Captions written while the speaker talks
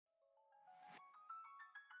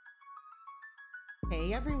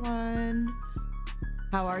Hey everyone,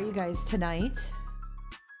 how are you guys tonight?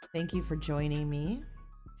 Thank you for joining me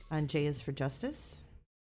on J is for Justice.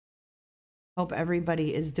 Hope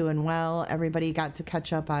everybody is doing well. Everybody got to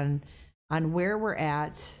catch up on where we're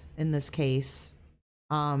at in this case.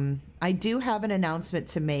 I do have an announcement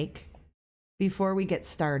to make before we get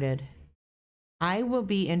started. I will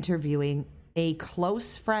be interviewing a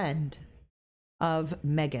close friend of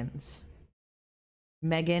Megan's.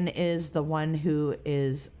 Megan is the one who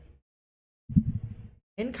is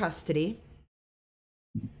in custody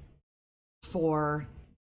for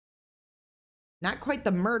not quite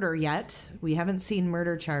the murder yet. We haven't seen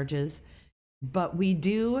murder charges, but we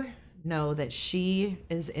do know that she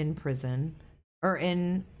is in prison or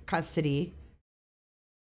in custody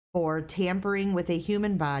for tampering with a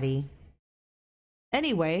human body.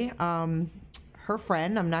 Anyway, her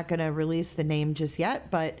friend, I'm not going to release the name just yet,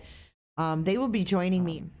 but they will be joining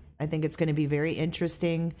me. I think it's going to be very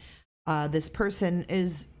interesting. This person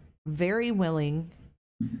is very willing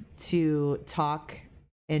to talk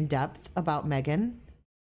in depth about Megan,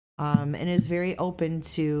 and is very open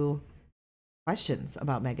to questions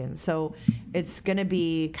about Megan. So it's going to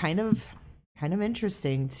be kind of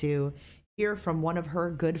interesting to hear from one of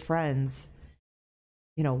her good friends.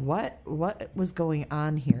 You know, what was going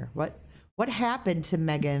on here? What happened to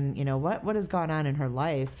Megan? You know, what has gone on in her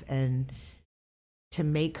life, and to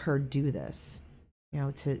make her do this, you know,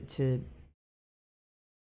 to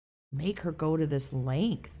make her go to this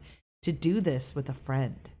length to do this with a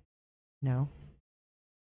friend, to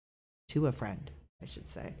a friend, I should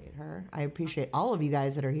say. I appreciate all of you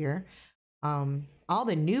guys that are here. All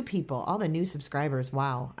the new people, all the new subscribers.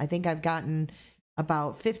 Wow. I think I've gotten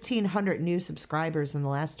about 1,500 new subscribers in the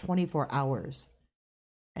last 24 hours.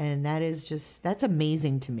 And that's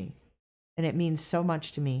amazing to me. And it means so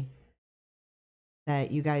much to me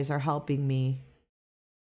that you guys are helping me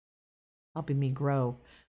grow.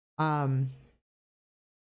 I'm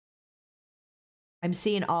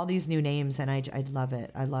seeing all these new names and I love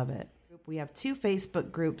it. I love it. We have 2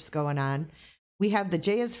 Facebook groups going on. We have the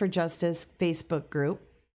J is for Justice Facebook group,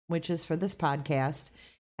 which is for this podcast.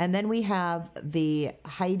 And then we have the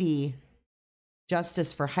Heidi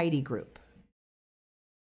Justice for Heidi group.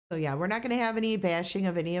 So yeah, we're not going to have any bashing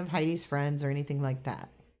of any of Heidi's friends or anything like that.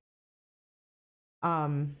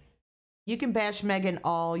 You can bash Megan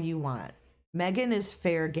all you want. Megan is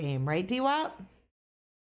fair game, right, D-Wop?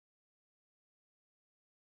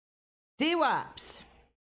 D-Wops.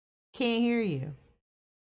 Can't hear you.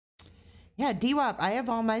 Yeah, D-Wop, I have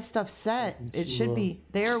all my stuff set. It should be.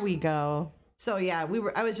 There we go. So yeah,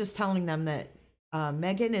 I was just telling them that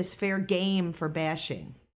Megan is fair game for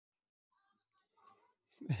bashing.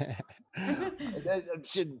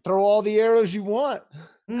 Should throw all the arrows you want.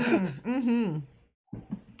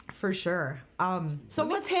 For sure. So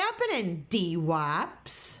what's happening,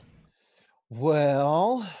 D-Wops?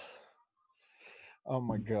 Well, oh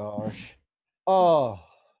my gosh. Oh,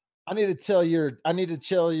 I need to tell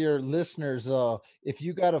your listeners, if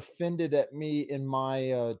you got offended at me in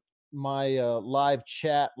my live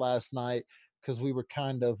chat last night, because we were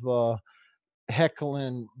kind of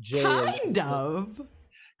heckling Jay.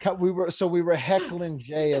 We were heckling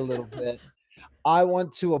Jay a little bit. I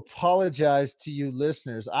want to apologize to you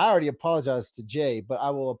listeners. I already apologized to Jay, but I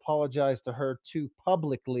will apologize to her too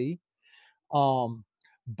publicly.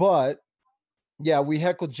 But yeah, we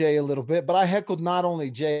heckled Jay a little bit, but I heckled not only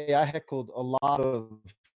Jay, I heckled a lot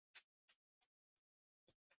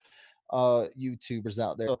of YouTubers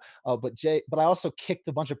out there. But I also kicked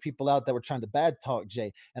a bunch of people out that were trying to bad talk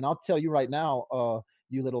Jay. And I'll tell you right now,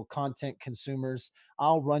 you little content consumers,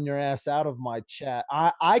 I'll run your ass out of my chat.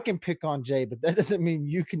 I can pick on Jay, but that doesn't mean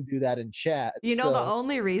you can do that in chat. You know, the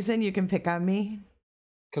only reason you can pick on me?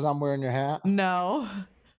 Because I'm wearing your hat? No.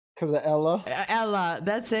 Because of Ella? Ella,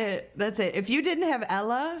 that's it. If you didn't have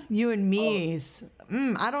Ella, you and me,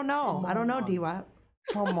 I don't know. I don't know, D-Wop.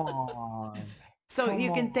 Come on. So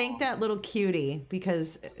you can thank that little cutie,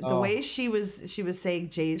 because the way she was saying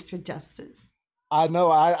Jay's for Justice. I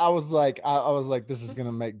know. I was like, this is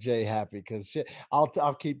gonna make Jay happy, because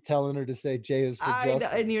I'll keep telling her to say Jay is for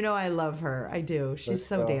Justice. And you know, I love her. I do. She's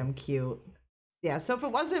so damn cute. Yeah. So if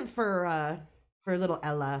it wasn't for little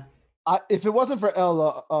Ella, if it wasn't for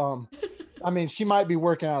Ella, I mean, she might be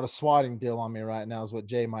working out a swatting deal on me right now. Is what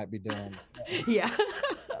Jay might be doing. Yeah.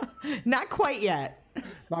 Not quite yet.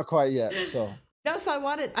 Not quite yet. So. No, so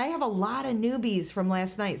I have a lot of newbies from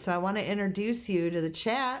last night, so I want to introduce you to the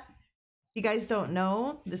chat. If you guys don't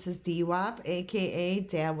know, this is D-Wop, aka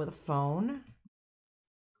Dad with a Phone.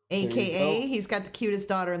 AKA he's got the cutest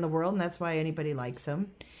daughter in the world, and that's why anybody likes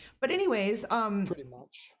him. But anyways, pretty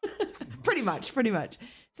much. pretty much.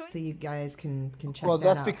 So you guys can check Well, that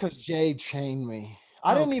that's out. because Jay chained me.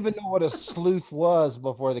 I didn't even know what a sleuth was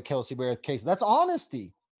before the Kelsey Bear case. That's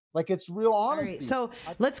honesty. Like, it's real honesty. All right,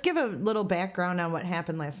 so let's give a little background on what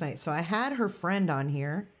happened last night. So I had her friend on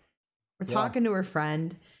here. We're talking to her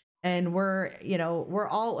friend, and we're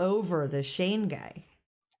all over the Shane guy.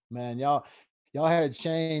 Man, y'all had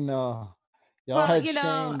Shane. Shane.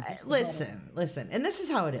 Listen, and this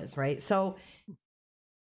is how it is, right? So,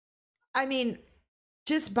 I mean,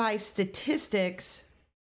 just by statistics,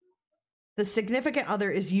 the significant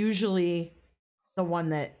other is usually the one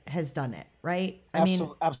that has done it, right?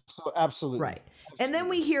 Absolutely. Right. And then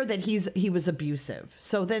we hear that he was abusive.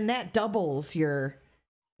 So then that doubles your,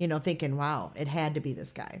 thinking, wow, it had to be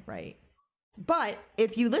this guy, right? But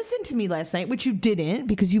if you listened to me last night, which you didn't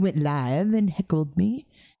because you went live and heckled me,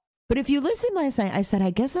 but if you listened last night, I said, I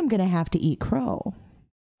guess I'm going to have to eat crow.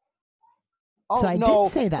 So I did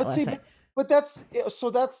say that last night. But that's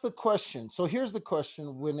the question. So here's the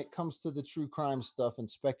question when it comes to the true crime stuff and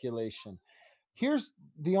speculation. Here's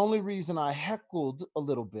the only reason I heckled a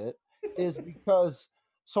little bit is because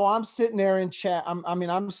so I'm sitting there in chat.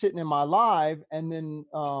 I'm sitting in my live, and then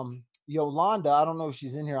Yolanda, I don't know if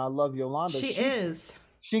she's in here. I love Yolanda. She is.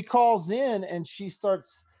 She calls in and she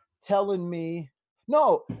starts telling me,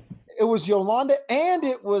 no, it was Yolanda, and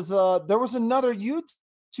it was there was another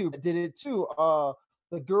YouTube that did it too.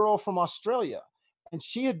 The girl from Australia, and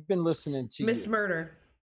she had been listening to Miss Murder.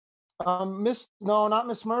 No, not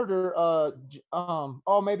Miss Murder.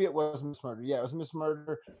 Maybe it was Miss Murder. Yeah, it was Miss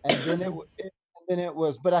Murder, and then it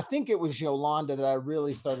was. But I think it was Yolanda that I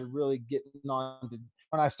really started getting on to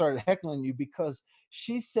when I started heckling you, because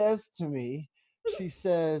she says to me, she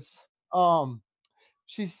says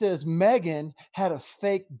Megan had a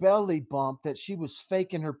fake belly bump that she was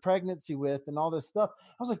faking her pregnancy with and all this stuff.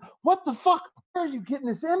 I was like, what the fuck? Where are you getting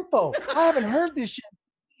this info? I haven't heard this shit.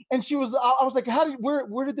 And I was like,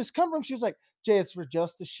 where did this come from? She was like, Jay, it's for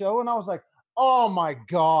just a show. And I was like, oh my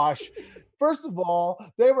gosh. First of all,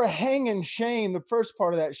 they were hanging Shane the first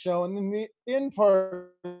part of that show. And then the end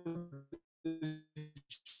part of the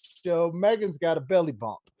show, Megan's got a belly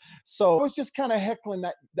bump. So I was just kind of heckling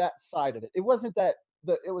that side of it. It wasn't that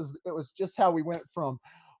it was just how we went from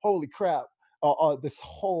holy crap, this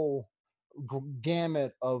whole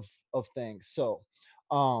gamut of things. So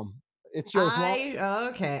it's yours.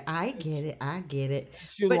 Okay, I get it.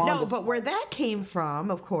 But where that came from,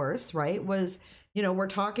 of course, right, was, we're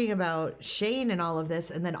talking about Shane and all of this,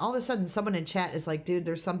 and then all of a sudden someone in chat is like, dude,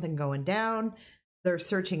 there's something going down. They're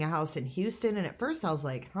searching a house in Houston. And at first I was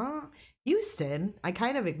like, huh? Houston? I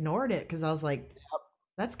kind of ignored it because I was like,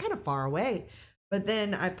 that's kind of far away. But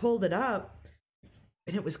then I pulled it up,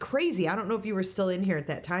 and it was crazy. I don't know if you were still in here at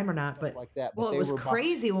that time or not, but, it was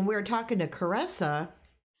crazy when we were talking to Caressa.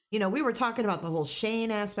 We were talking about the whole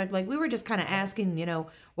Shane aspect. Like, we were just kind of asking,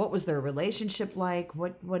 what was their relationship like?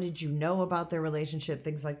 What did you know about their relationship?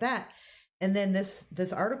 Things like that. And then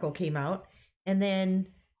this article came out, and then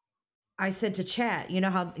I said to chat, you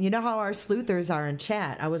know how our sleuthers are in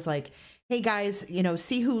chat. I was like, hey guys,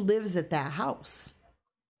 see who lives at that house.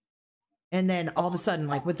 And then all of a sudden,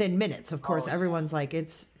 like within minutes, of course, everyone's like,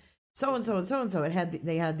 it's so and so and so and so.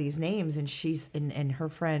 They had these names, and and her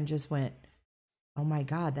friend just went, oh my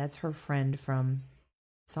God, that's her friend from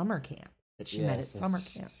summer camp that she met at summer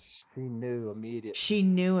camp. She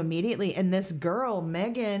knew immediately. And this girl,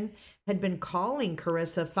 Megan, had been calling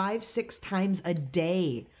Carissa 5-6 times a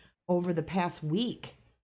day over the past week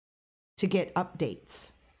to get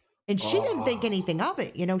updates. And she didn't think anything of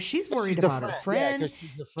it. She's worried about her friend.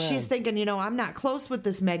 She's thinking, I'm not close with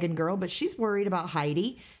this Megan girl, but she's worried about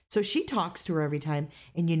Heidi. So she talks to her every time.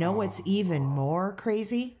 And what's even more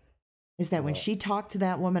crazy is that when she talked to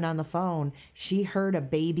that woman on the phone, she heard a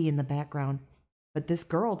baby in the background. But this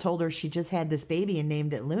girl told her she just had this baby and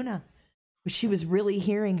named it Luna. But she was really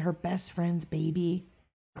hearing her best friend's baby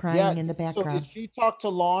crying in the background. So did she talk to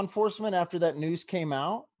law enforcement after that news came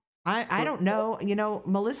out? I don't know.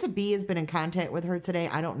 Melissa B has been in contact with her today.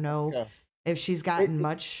 I don't know if she's gotten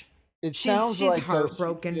much. She's like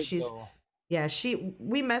heartbroken. We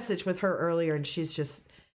messaged with her earlier, and she's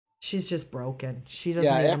just broken. She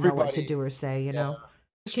doesn't even know what to do or say, know.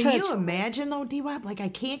 Can you imagine though, D-Wab? Like, I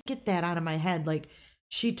can't get that out of my head. Like,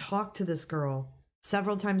 she talked to this girl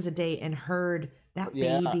several times a day and heard that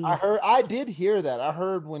baby. I did hear that. I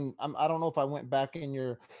heard when I don't know if I went back in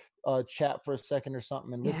your chat for a second or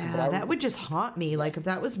something and listen. Yeah, that would just haunt me. Like, if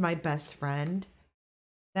that was my best friend,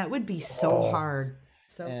 that would be so hard.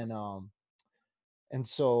 So and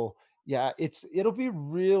so Yeah, it'll be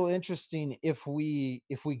real interesting if we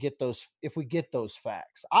get those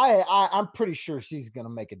facts. I'm pretty sure she's gonna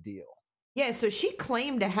make a deal. Yeah, so she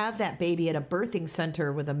claimed to have that baby at a birthing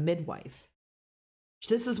center with a midwife.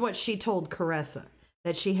 This is what she told Caressa,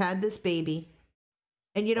 that she had this baby.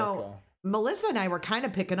 And Okay. Melissa and I were kind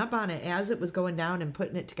of picking up on it as it was going down and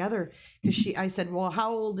putting it together. Because I said, well,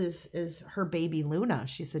 how old is her baby Luna?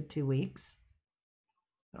 She said 2 weeks.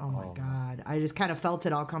 Oh my Oh my. God. I just kind of felt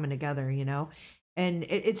it all coming together, And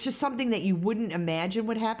it's just something that you wouldn't imagine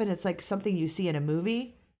would happen. It's like something you see in a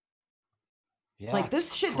movie. Yeah, Like it's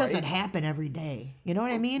this shit doesn't crazy. happen every day. You know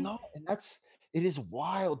what I mean? No, and it is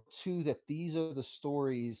wild too that these are the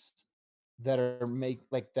stories that are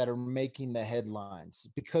making the headlines,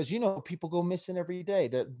 because people go missing every day.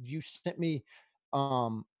 That you sent me,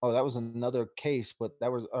 oh, that was another case, but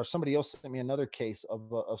that was, or somebody else sent me another case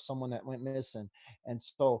of someone that went missing. And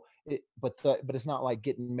so but it's not like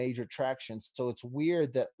getting major traction. So it's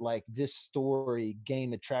weird that like this story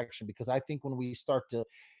gained the traction, because I think when we start to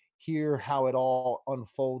hear how it all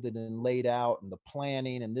unfolded and laid out, and the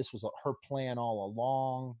planning, and this was her plan all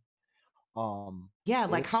along. Yeah,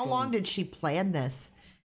 like It's how gonna long did she plan this?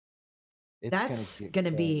 it's gonna That's get going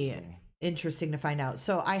to be crazy. interesting to find out.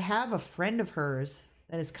 So I have a friend of hers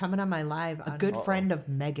that is coming on my live, a good Uh-oh. friend of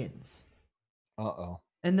Megan's. Uh-oh.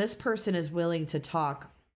 And this person is willing to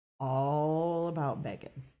talk all about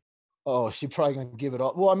Megan. Oh, she probably gonna give it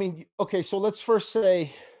all. Well, I mean, okay, so let's first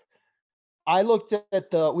say I looked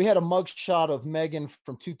at we had a mug shot of Megan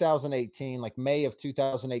from 2018, like May of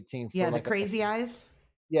 2018 for Yeah, the like crazy eyes.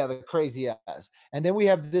 yeah, the crazy eyes. And then we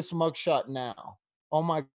have this mug shot now. Oh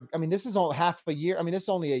my, I mean, this is only half a year. I mean, this is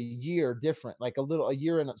only a year different, like a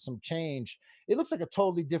year and some change. It looks like a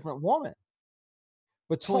totally different woman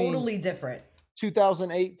between Totally different.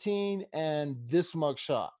 2018 and this mug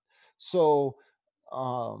shot. So,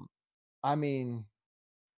 um, I mean,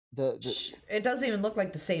 the It doesn't even look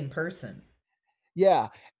like the same person. yeah,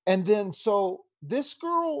 and then so this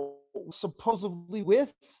girl was supposedly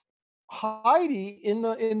with Heidi in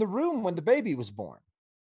the room when the baby was born.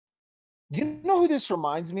 You know who this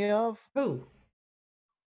reminds me of? Who?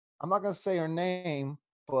 I'm not gonna say her name,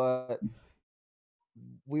 but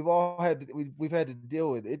we've had to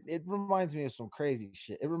deal with it. It reminds me of some crazy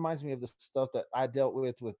shit. It reminds me of the stuff that I dealt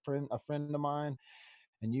with a friend of mine,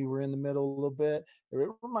 and you were in the middle a little bit. It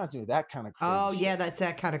reminds me of that kind of crazy Oh, shit. yeah, that's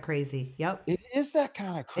that kind of crazy. Yep. It is that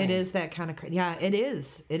kind of It is crazy. that kind of crazy. Yeah, it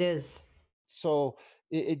is. It is. So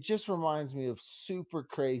it just reminds me of super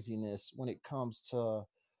craziness when it comes to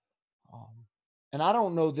um and I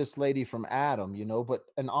don't know this lady from Adam, but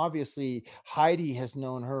and obviously Heidi has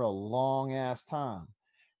known her a long ass time.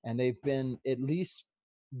 And they've been at least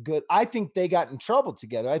good. I think they got in trouble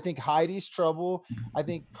together. I think Heidi's trouble. I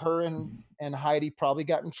think her and Heidi probably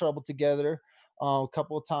got in trouble together a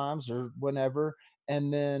couple of times or whenever.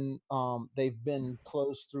 And then they've been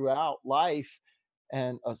close throughout life.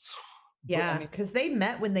 And but I Yeah, mean, because they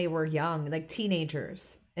met when they were young, like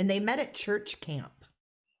teenagers, and they met at church camp,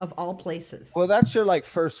 of all places. well, that's your like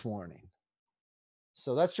first warning.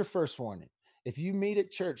 So that's your first warning. If you meet at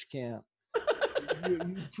church camp,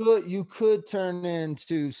 you could turn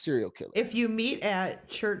into serial killer. If you meet at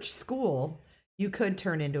church school, you could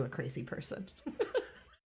turn into a crazy person.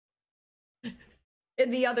 In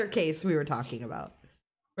the other case we were talking about,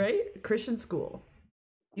 right? Christian school.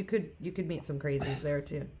 You could meet some crazies there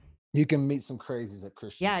too. You can meet some crazies at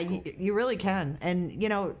Christian Yeah, school. you really can. And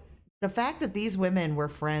the fact that these women were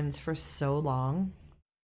friends for so long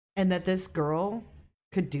and that this girl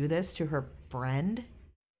could do this to her friend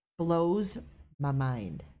blows my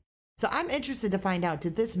mind. So I'm interested to find out,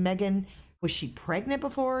 did this Megan, was she pregnant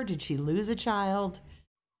before? Did she lose a child?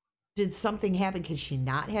 Did something happen? Can she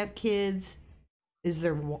not have kids? Is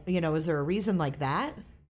there a reason like that?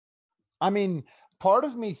 I mean, part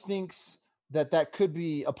of me thinks that could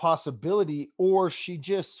be a possibility, or she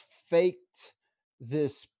just faked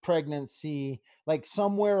this pregnancy, like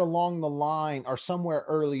somewhere along the line or somewhere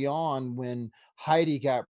early on when Heidi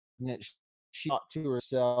got pregnant. She thought to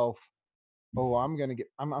herself, "Oh, I'm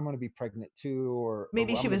gonna be pregnant too," or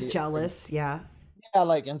Maybe she I'm gonna was be pregnant. jealous. Yeah. Yeah,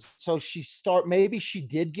 like, and so maybe she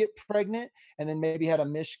did get pregnant and then maybe had a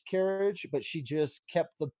miscarriage, but she just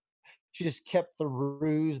kept the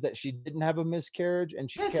ruse that she didn't have a miscarriage, and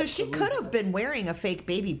she Yeah, so kept the she ruse could have been wearing a fake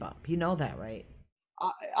baby bump. You know that, right?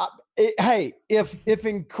 hey, if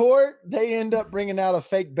in court they end up bringing out a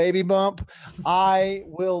fake baby bump, I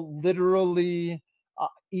will literally.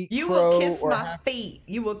 eat You will crow kiss or my feet.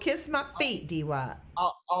 You will kiss my feet, DY.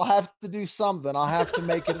 I'll have to do something. I'll have to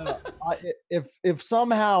make it up. If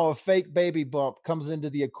somehow a fake baby bump comes into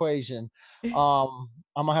the equation, I'm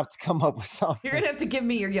gonna have to come up with You're something. gonna have to give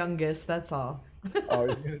me your youngest. That's all. Oh,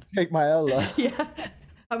 you're gonna take my Ella. Yeah,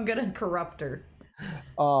 I'm gonna corrupt her.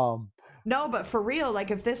 Um, No, but for real, like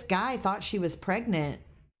if this guy thought she was pregnant,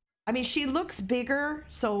 I mean, she looks bigger,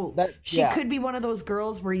 so that she yeah, could be one of those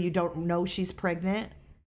girls where you don't know she's pregnant.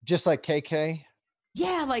 just like KK.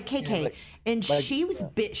 Yeah, like Yeah, KK, and like she was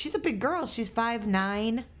big. She's a big girl. She's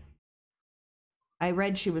 5'9". I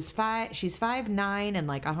read she was five. She's 5'9" and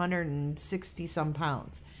like 160 some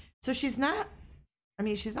pounds. So she's not. I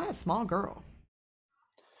mean, she's not a small girl.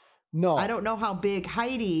 I no. don't know how big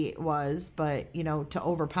Heidi was, but you know, to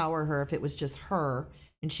overpower her if it was just her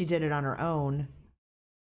and she did it on her own,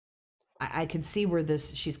 I can see where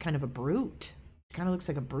this. She's kind of a brute. Kind of looks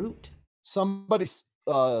like a brute. Somebody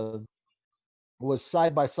was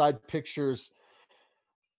side by side pictures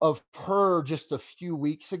of her just a few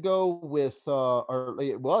weeks ago with or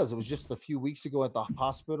it was just a few weeks ago at the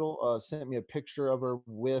hospital. Sent me a picture of her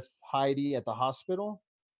with Heidi at the hospital,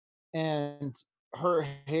 and her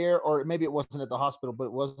hair, or maybe it wasn't at the hospital, but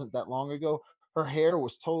it wasn't that long ago. Her hair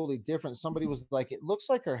was totally different. Somebody was like, it looks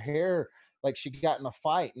like her hair, like she got in a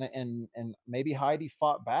fight, and maybe Heidi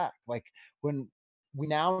fought back. Like, when we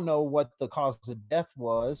now know what the cause of death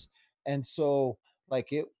was, and so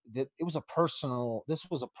like it was a personal. This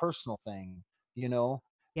was a personal thing, you know,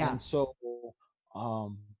 Yeah. and so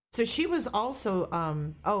um So she was also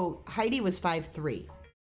oh, Heidi was 5'3".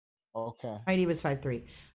 okay. Heidi was 5'3".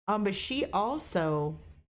 But she also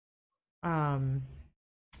um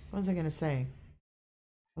what was I gonna say?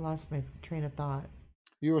 I lost my train of thought.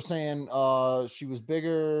 You were saying she was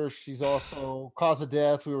bigger. She's also cause of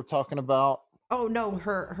death we were talking about. Oh no,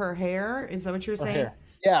 her hair, is that what you were Her saying? hair.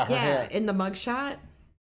 Yeah, her Yeah, hair. in the mugshot.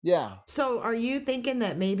 Yeah. So are you thinking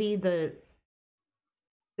that maybe the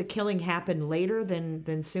killing happened later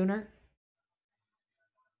than sooner?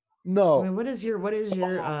 I No. mean, what is your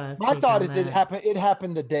My take thought on is that? it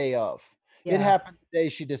happened the day of. It Yeah. happened the day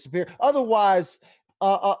she disappeared. Otherwise,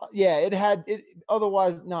 yeah,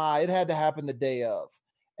 otherwise, nah, it had to happen the day of.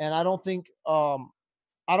 And I don't think I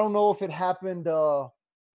don't know if it happened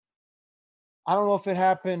I don't know if it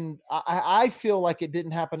happened. I feel like it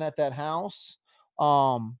didn't happen at that house.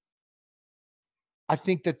 Um I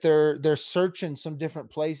think that they're searching some different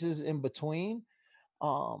places in between.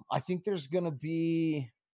 I think there's gonna be.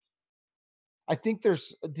 I think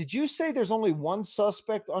there's. Did you say there's only one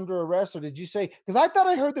suspect under arrest, or did you say? Because I thought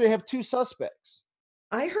I heard that they have two suspects.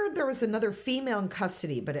 I heard there was another female in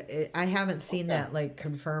custody, but I haven't seen Okay. that like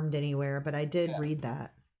confirmed anywhere, but I did Yeah. read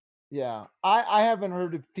that. Yeah. I haven't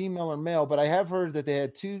heard of female or male, but I have heard that they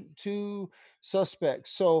had two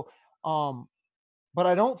suspects. So, um, but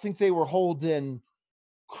I don't think they were holding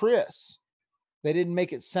Chris. They didn't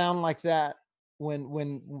make it sound like that when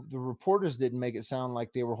the reporters didn't make it sound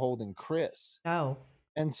like they were holding Chris. Oh.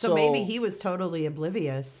 And So maybe so, he was totally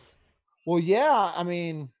oblivious. well, yeah, I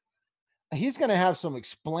mean, he's going to have some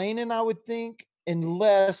explaining, I would think,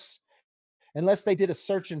 unless they did a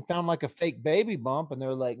search and found like a fake baby bump, and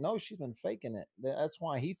they're like, no, she's been faking it. That's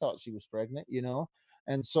why he thought she was pregnant, you know.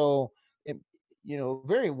 And so it,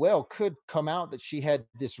 very well could come out that she had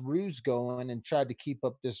this ruse going and tried to keep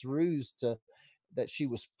up this ruse to that she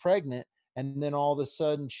was pregnant. And then all of a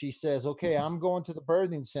sudden she says, okay, I'm going to the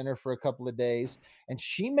birthing center for a couple of days. And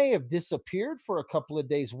she may have disappeared for a couple of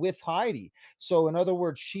days with Heidi. So in other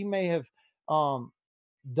words, she may have um,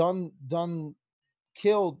 done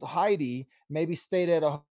killed Heidi, maybe stayed at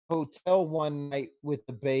a hotel one night with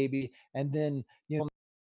the baby, and then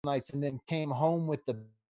nights, and then came home with the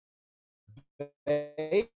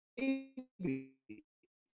baby.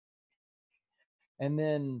 And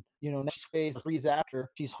then, next phase, 3 days after,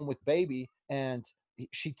 she's home with baby, and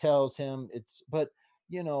she tells him but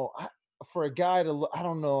for a guy to, I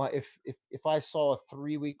don't know if I saw a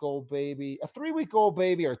 3-week-old baby, or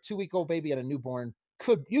a 2-week-old baby and a newborn,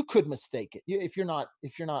 you could mistake it if you're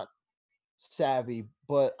not savvy.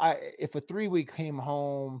 But if a 3-week came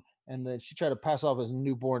home and then she tried to pass off as a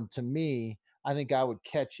newborn to me, I think I would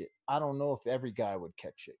catch it. I don't know if every guy would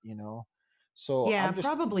catch it. So Yeah, I'm just,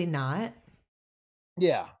 probably not.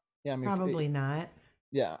 yeah, yeah. I mean, Probably not.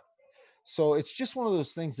 yeah. So it's just one of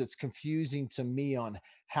those things that's confusing to me on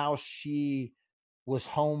how she was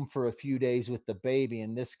home for a few days with the baby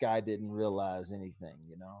and this guy didn't realize anything.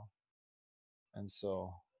 And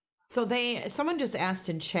so, So someone just asked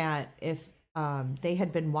in chat if they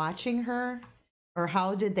had been watching her, or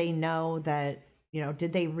how did they know that,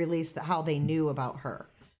 did they release how they knew about her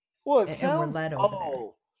well, it and were sounds. led over there?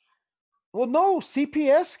 Oh, Well, no,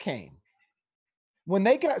 CPS came. When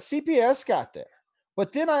CPS got there.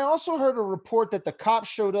 But then I also heard a report that the cops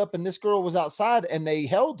showed up and this girl was outside and they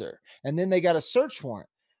held her and then they got a search warrant.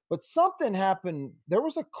 But something happened. There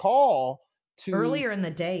was a call to Earlier in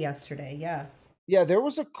the day yesterday, yeah. Yeah, there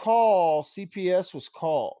was a call. CPS was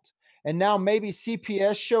called. And now maybe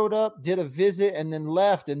CPS showed up, did a visit, and then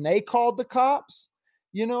left, and they called the cops,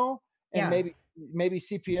 and Yeah. maybe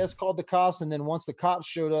CPS called the cops, and then once the cops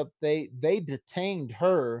showed up, they detained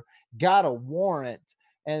her, got a warrant,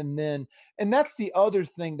 and that's the other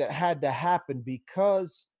thing that had to happen,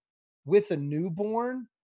 because with a newborn,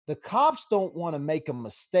 the cops don't want to make a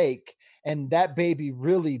mistake and that baby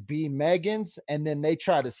really be Megan's, and then they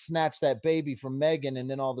try to snatch that baby from Megan, and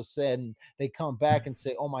then all of a sudden they come back and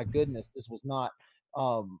say, "Oh my goodness, this was not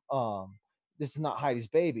this is not Heidi's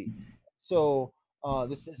baby." So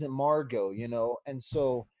this isn't Margot, and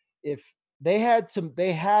so if they had to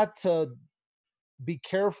be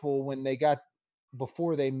careful when they got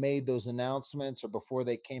before they made those announcements or before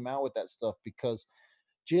they came out with that stuff, because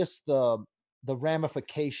just the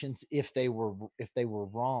ramifications if they were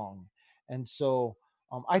wrong. And so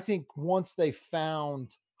I think once they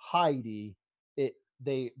found Heidi,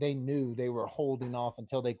 they knew they were holding off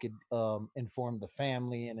until they could inform the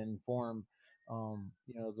family and inform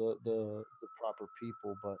the proper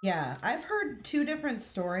people. But Yeah, I've heard two different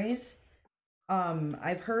stories.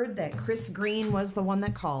 I've heard that Chris Green was the one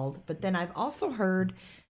that called, but then I've also heard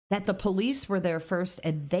that the police were there first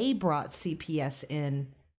and they brought CPS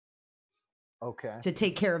in to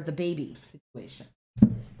take care of the baby situation.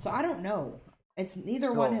 So I don't know. It's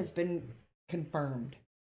neither one has been confirmed.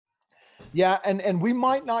 Yeah, and we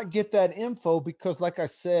might not get that info because, like I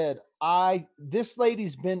said, this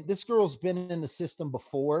girl's been in the system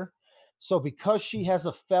before. So because she has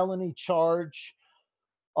a felony charge,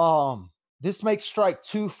 this makes strike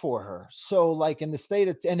 2 for her. So like in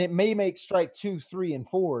the and it may make strike 2, 3, and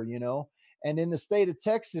 4, and in the state of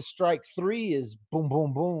Texas, strike 3 is boom,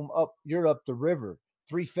 boom, boom, you're up the river,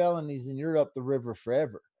 3 felonies and you're up the river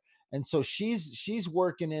forever. And so she's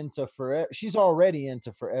working into forever. She's already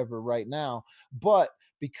into forever right now, but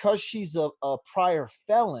because she's a prior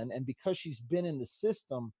felon and because she's been in the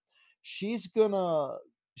system, she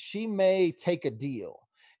may take a deal.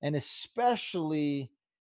 And especially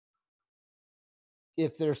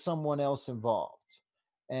if there's someone else involved,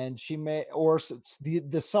 and she may, or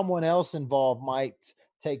the someone else involved might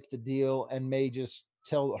take the deal and may just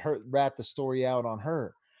rat the story out on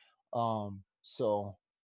her. So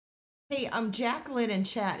hey, Jacqueline in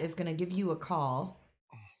chat is going to give you a call.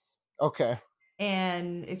 Okay.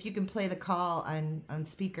 And if you can play the call on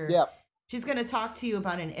speaker. Yeah. She's going to talk to you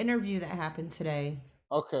about an interview that happened today.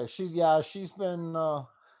 Okay. She's been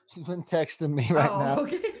texting me right now.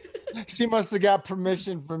 Okay. She must have got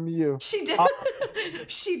permission from you. She did.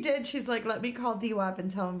 She did. She's like, let me call D-Wop and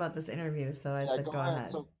tell him about this interview. So I said, go ahead.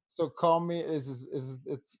 So call me.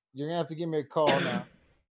 You're gonna have to give me a call now.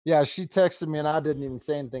 Yeah, she texted me and I didn't even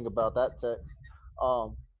say anything about that text.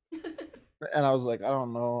 And I was like, I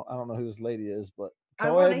don't know who this lady is, but I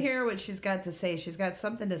want to hear what she's got to say. She's got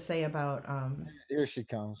something to say about Here she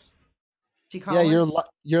comes. She calling? Yeah,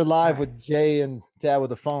 you're live with Jay and Dad with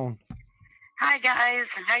the phone. Hi guys,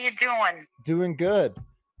 how you doing? Doing good.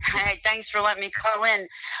 Hey, thanks for letting me call in.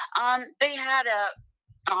 They had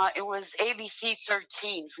it was ABC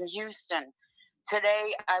 13 from Houston.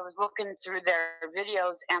 Today I was looking through their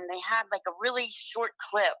videos and they had like a really short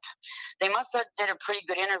clip. They must have did a pretty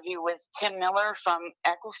good interview with Tim Miller from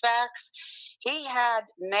Equifax. He had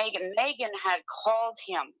Megan had called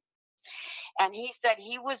him and he said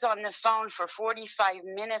he was on the phone for 45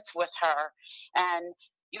 minutes with her, and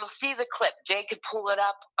you'll see the clip. Jay could pull it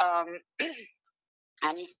up.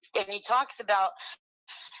 And he talks about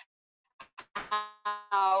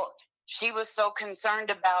how she was so concerned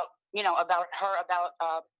about Heidi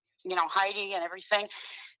and everything.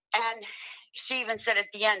 And she even said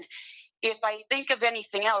at the end, if I think of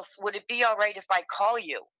anything else, would it be all right if I call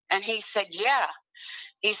you? And he said, yeah.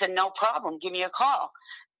 He said, no problem. Give me a call.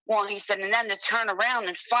 Well, he said, and then to turn around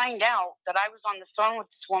and find out that I was on the phone with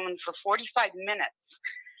this woman for 45 minutes.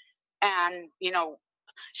 And,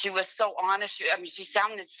 she was so honest. I mean, she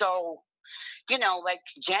sounded so, like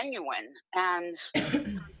genuine. And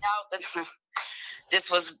out that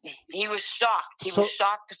he was shocked. He was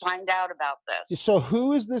shocked to find out about this. So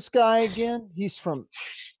who is this guy again? He's from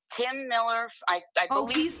Tim Miller. I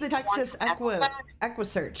believe he's the Texas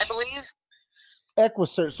Equisearch. I believe.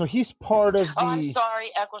 Equisearch. So he's part of the. I'm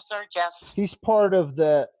sorry, Equisearch. Yes. He's part of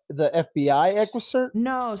the FBI Equisert?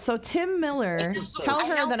 No, so Tim Miller, tell I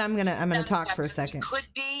her know that I'm gonna that talk for a second. could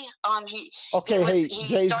be. Okay, hey, He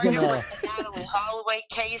Jay's started gonna. with the Natalie Holloway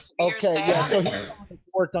case years Okay, back. yeah. So he's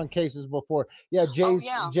worked on cases before. Yeah,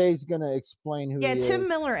 Jay's gonna explain who. Yeah, he Tim is.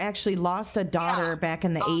 Miller actually lost a daughter back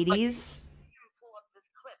in the 80s.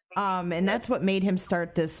 And that's what made him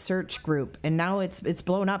start this search group. And now it's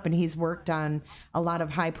blown up, and he's worked on a lot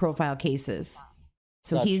of high profile cases.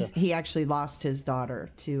 So Gotcha. he actually lost his daughter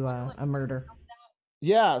to a murder.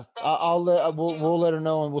 Yeah, we'll let her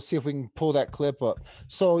know, and we'll see if we can pull that clip up.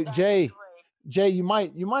 So Jay, you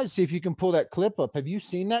might see if you can pull that clip up. Have you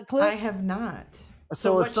seen that clip? I have not.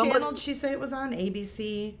 So what channel did she say it was on?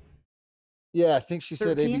 ABC? Yeah, I think she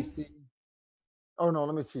 13? said ABC. Oh no,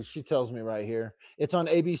 let me see. She tells me right here. It's on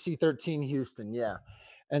ABC 13 Houston. Yeah.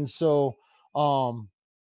 And so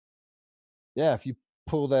yeah, if you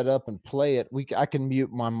pull that up and play it, I can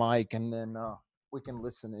mute my mic, and then we can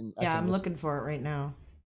listen. And yeah, I'm looking for it right now.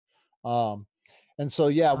 And so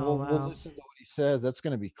yeah, Oh, we'll listen to what he says. That's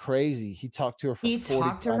going to be crazy. He talked to her for. He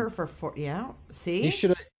talked to her for 4. Yeah, see, he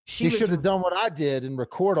should have done what I did and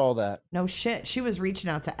record all that. No shit, she was reaching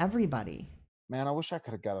out to everybody. Man, I wish I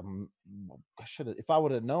could have got him. I should have. If I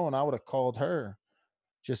would have known, I would have called her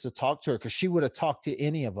just to talk to her, because she would have talked to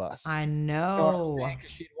any of us. I know.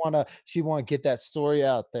 Because she'd want to get that story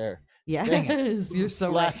out there. Yes, you're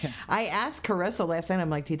so right. I asked Carissa last night. I'm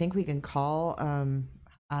like, "Do you think we can call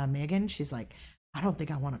Megan?" She's like, "I don't think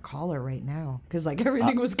I want to call her right now, because like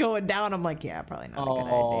everything was going down." I'm like, "Yeah, probably not a good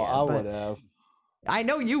idea." I would have. I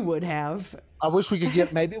know you would have. I wish we could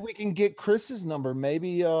get. Maybe we can get Chris's number.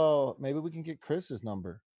 Maybe we can get Chris's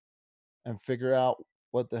number, and figure out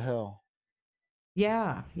what the hell.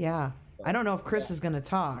 Yeah. I don't know if Chris is going to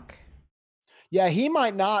talk. Yeah, he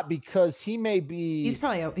might not, because he may be. He's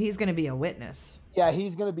going to be a witness. Yeah,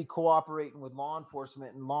 he's going to be cooperating with law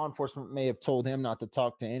enforcement, and law enforcement may have told him not to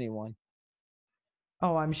talk to anyone.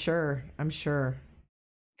 Oh, I'm sure.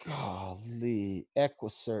 Golly,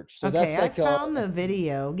 Equisearch. So okay, that's like I found the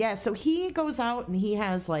video. Yeah, so he goes out and he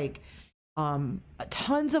has like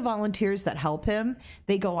tons of volunteers that help him.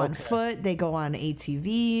 They go on foot, they go on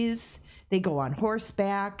ATVs, they go on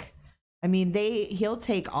horseback. I mean, he'll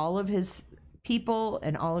take all of his people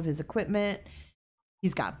and all of his equipment.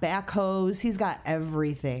 He's got backhoes, he's got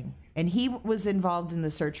everything. And he was involved in the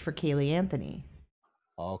search for Kaylee Anthony.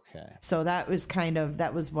 Okay. So that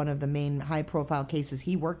was one of the main high profile cases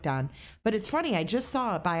he worked on. But it's funny, I just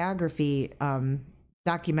saw a biography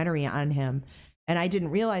documentary on him, and I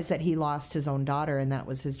didn't realize that he lost his own daughter, and that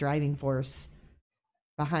was his driving force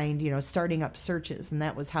behind, starting up searches. And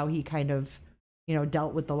that was how he kind of,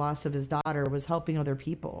 dealt with the loss of his daughter, was helping other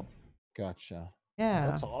people. Gotcha. Yeah.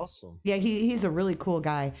 That's awesome. Yeah, he's a really cool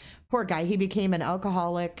guy. Poor guy. He became an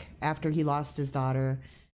alcoholic after he lost his daughter.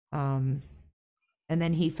 And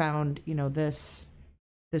then he found, this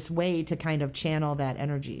way to kind of channel that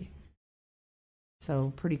energy.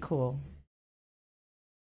 So pretty cool.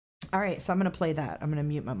 All right, so I'm going to play that. I'm going to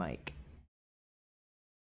mute my mic.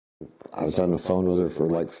 I was on the phone with her for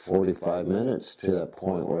like 45 minutes, to that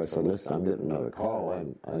point where I said, "Listen, I'm getting another call.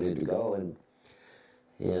 I need to go."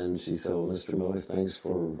 And she said, "Well, Mr. Miller, thanks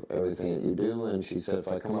for everything that you do." And she said, "If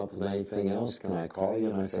I come up with anything else, can I call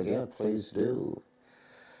you?" And I said, "Yeah, please do."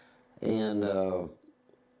 And I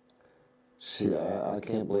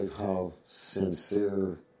can't believe how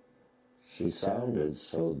sincere she sounded.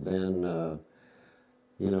 So then,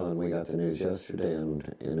 and we got the news yesterday, and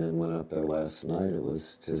then went up there last night. It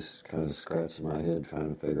was just kind of scratching my head, trying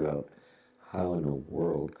to figure out how in the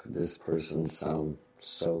world could this person sound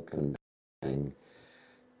so condemning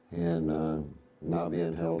and not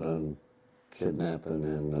being held on kidnapping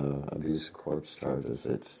and abuse of corpse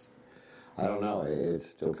charges. I don't know, it's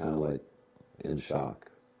still kind of like in shock.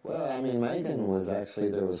 Well, I mean, Megan was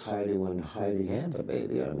there was Heidi when Heidi had the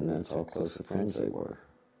baby. I mean, that's how close of friends they were.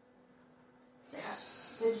 Yeah.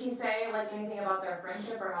 Did she say, anything about their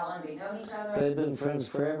friendship or how long they know each other? They've been friends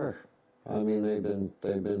forever. I mean, they've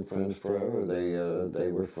been friends forever.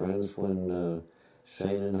 They were friends when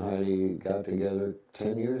Shane and Heidi got together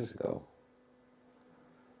 10 years ago.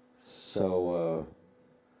 So,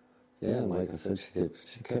 yeah, like I said, she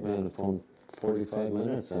kept me on the phone 45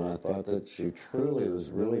 minutes, and I thought that she truly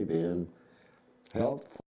was really being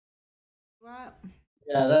helpful. What?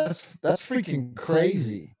 Yeah, that's freaking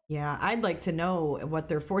crazy. Yeah, I'd like to know what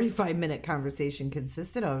their 45-minute conversation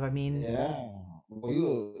consisted of. I mean, yeah,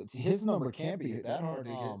 well, his number can't be that hard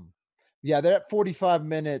to get. Yeah, that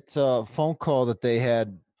 45-minute phone call that they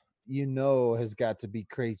had, has got to be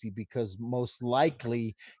crazy, because most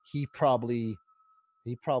likely he probably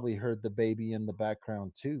heard the baby in the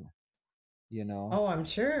background too. you know. Oh, I'm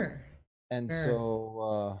sure. And Sure.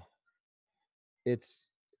 so it's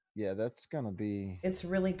yeah, that's gonna be. It's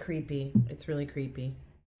really creepy. It's really creepy.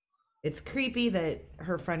 It's creepy that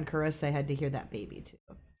her friend Carissa had to hear that baby too.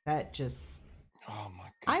 That just. Oh my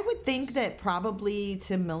god. I would think that probably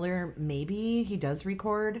Tim Miller, maybe he does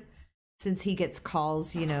record since he gets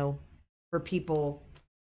calls, for people,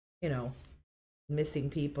 missing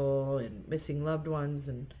people and missing loved ones.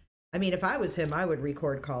 And I mean, if I was him, I would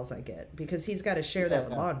record calls I get because he's got to share that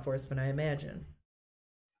with law enforcement, I imagine.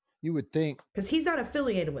 You would think. Because he's not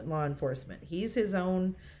affiliated with law enforcement. He's his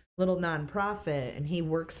own little nonprofit and he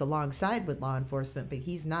works alongside with law enforcement, but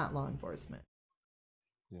he's not law enforcement.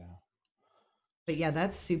 Yeah. But yeah,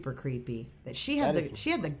 that's super creepy. That she had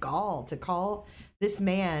the gall to call this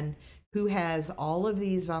man who has all of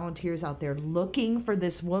these volunteers out there looking for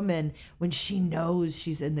this woman when she knows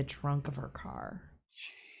she's in the trunk of her car.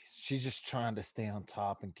 Jeez, she's just trying to stay on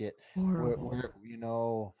top and get Horrible.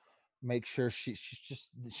 make sure she's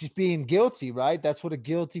being guilty, right? That's what a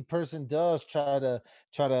guilty person does. Try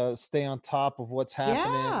to stay on top of what's happening.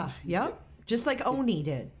 Yeah. Yep. Just like Oni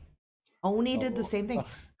did. Oni did the same thing.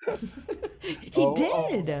 He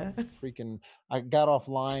did. Freaking! I got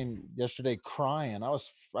offline yesterday crying. I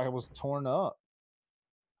was torn up.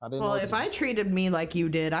 I didn't. Well, if I treated me like you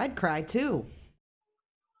did, I'd cry too.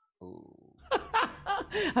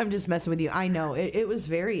 I'm just messing with you. I know it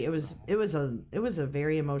was a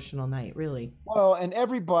very emotional night, really. Well, and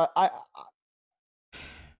everybody,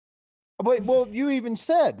 well, you even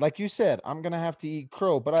said, like you said, I'm gonna have to eat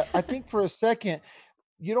crow. But I think for a second,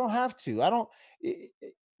 you don't have to. I don't.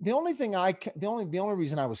 The only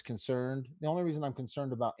reason I was concerned, the only reason I'm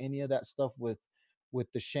concerned about any of that stuff with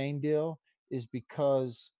the Shane deal is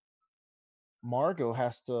because Margot's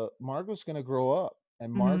going to grow up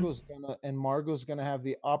and Margot's going to have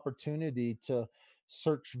the opportunity to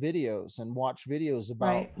search videos and watch videos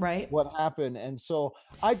about what happened. And so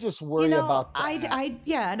I just worry about that.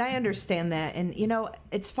 And I understand that. And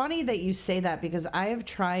it's funny that you say that because I have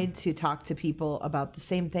tried to talk to people about the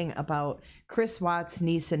same thing about Chris Watts'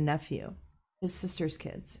 niece and nephew, his sister's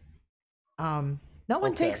kids. No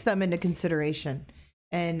one takes them into consideration.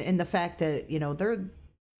 And the fact that,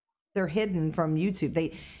 they're hidden from YouTube.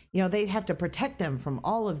 They have to protect them from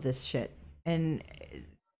all of this shit. And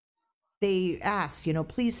they asked,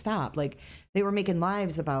 please stop. Like they were making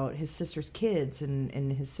lives about his sister's kids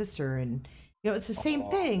and his sister. And, it's the same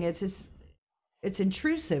thing. It's just, it's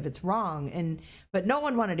intrusive. It's wrong. But no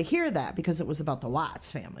one wanted to hear that because it was about the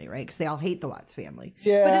Watts family, right? Because they all hate the Watts family.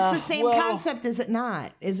 Yeah, but it's the same concept, is it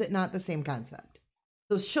not? Is it not the same concept?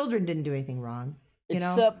 Those children didn't do anything wrong.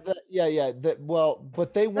 Except that,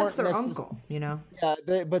 but they weren't. That's their uncle, Yeah,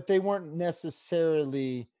 but they weren't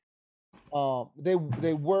necessarily. They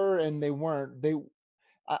were and they weren't.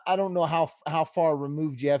 I don't know how far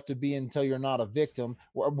removed you have to be until you're not a victim.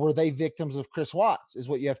 Were they victims of Chris Watts? Is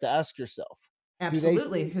what you have to ask yourself.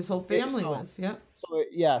 Absolutely, his whole family was.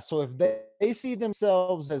 Yeah. So if they see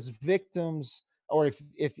themselves as victims, or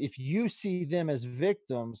if you see them as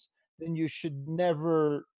victims, then you should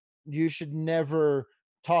never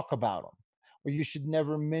talk about them, or you should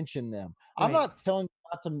never mention them. Right. I'm not telling you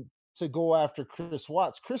not to go after Chris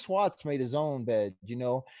Watts. Chris Watts made his own bed,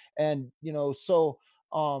 and so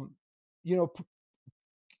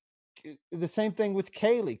the same thing with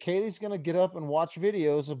Kaylee. Kaylee's gonna get up and watch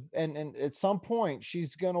videos and at some point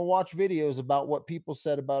she's gonna watch videos about what people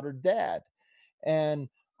said about her dad. And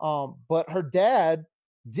but her dad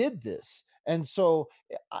did this. And so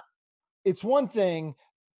it's one thing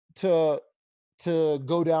to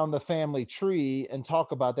go down the family tree and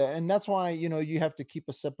talk about that. And that's why, you have to keep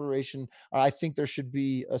a separation. I think there should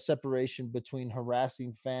be a separation between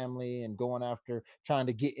harassing family and going after trying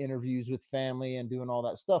to get interviews with family and doing all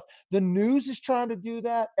that stuff. The news is trying to do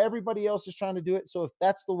that. Everybody else is trying to do it. So if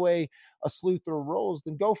that's the way a sleuther rolls,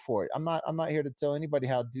 then go for it. I'm not here to tell anybody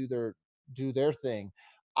how to do their thing.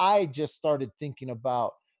 I just started thinking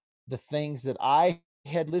about the things that I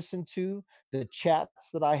had listened to, the chats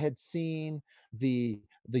that I had seen,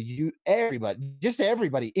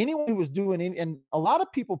 everybody, anyone who was doing it. And a lot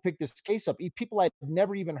of people picked this case up, people I'd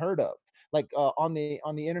never even heard of, like on the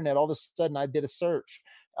internet. All of a sudden I did a search,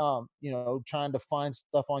 trying to find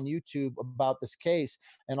stuff on YouTube about this case.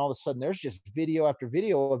 And all of a sudden there's just video after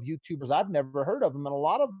video of YouTubers I've never heard of them. And a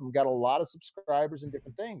lot of them got a lot of subscribers and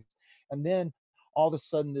different things. And then all of a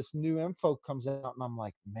sudden this new info comes out and I'm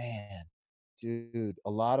like, man, dude,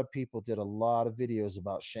 a lot of people did a lot of videos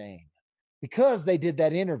about Shane because they did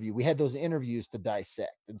that interview. We had those interviews to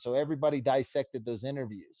dissect. And so everybody dissected those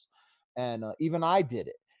interviews, and even I did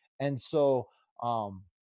it. And so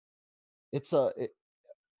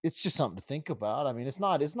it's just something to think about. I mean, it's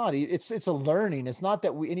a learning. It's not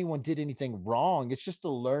that anyone did anything wrong. It's just a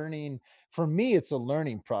learning. For me, it's a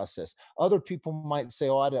learning process. Other people might say,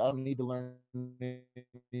 "Oh, I don't need to learn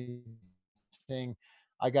anything.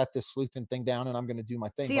 I got this sleuthing thing down, and I'm going to do my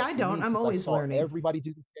thing." See, But I for don't. me, I'm since I always saw learning. everybody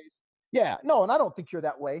do the case, yeah, no, and I don't think you're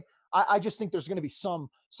that way. I just think there's going to be some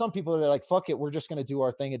people that are like, "Fuck it, we're just going to do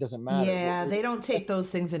our thing. It doesn't matter." Yeah, they don't take those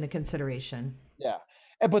things into consideration. Yeah,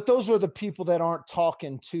 but those are the people that aren't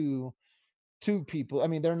talking to people. I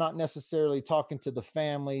mean, they're not necessarily talking to the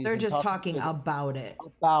families. They're And just talking about it.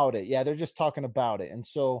 about it. Yeah, they're just talking about it. And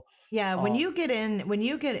so, yeah, when you get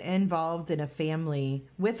involved in a family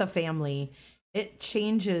with a family, it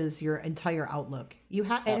changes your entire outlook. It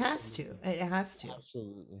has to. It has to.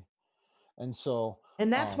 Absolutely. And so,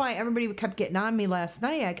 and that's why everybody kept getting on me last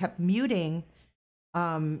night. I kept muting.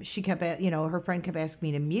 She kept, her friend kept asking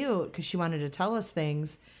me to mute because she wanted to tell us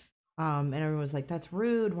things. And everyone was like, "That's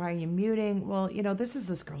rude. Why are you muting?" Well, this is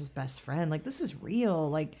this girl's best friend. Like, this is real.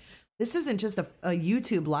 Like, this isn't just a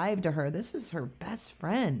YouTube live to her. This is her best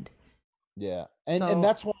friend. Yeah. And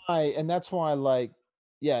that's why, like,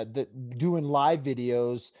 yeah, doing live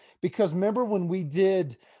videos, because remember when we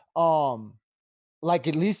did, like,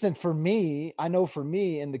 at least, and for me, I know for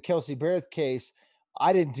me in the Kelsey Barrett case,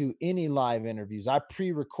 I didn't do any live interviews. I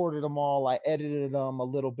pre-recorded them all. I edited them a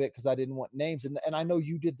little bit because I didn't want names. And I know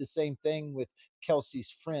you did the same thing with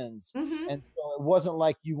Kelsey's friends. Mm-hmm. And so it wasn't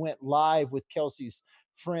like you went live with Kelsey's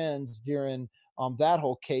friends during that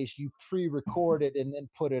whole case. You pre-recorded and then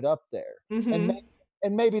put it up there. Mm-hmm.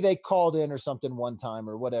 And maybe they called in or something one time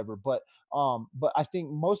or whatever. But I think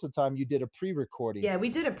most of the time you did a pre-recording. Yeah, we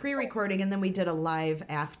did a pre-recording and then we did a live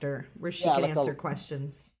after where she could answer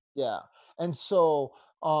questions. Yeah. And so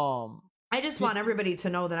I just want everybody to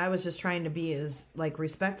know that I was just trying to be as like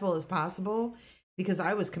respectful as possible, because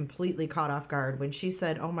I was completely caught off guard when she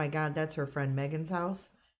said, "Oh my God, that's her friend Megan's house."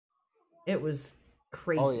 It was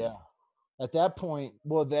crazy. Oh yeah. At that point,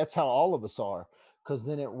 well, that's how all of us are, because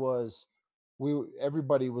then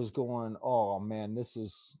everybody was going, "Oh man,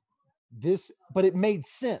 this," but it made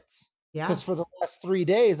sense. Yeah. Because for the last 3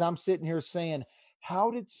 days, I'm sitting here saying,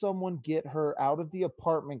 how did someone get her out of the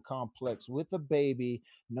apartment complex with a baby,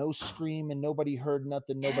 no screaming, nobody heard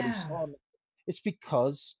nothing, nobody saw nothing? It's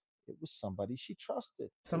because it was somebody she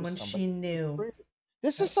trusted. Someone she knew.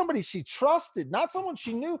 This is somebody she trusted, not someone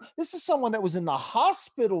she knew. This is someone that was in the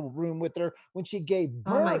hospital room with her when she gave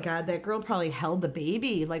birth. Oh my God, that girl probably held the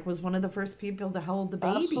baby, like was one of the first people to hold the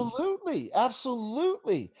baby. Absolutely.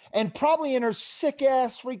 Absolutely. And probably in her sick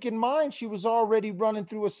ass freaking mind, she was already running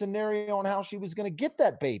through a scenario on how she was going to get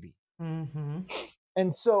that baby. Mm-hmm.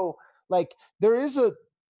 And so, like, there's a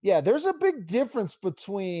big difference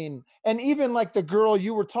between, and even like the girl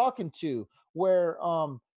you were talking to, where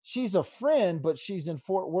she's a friend, but she's in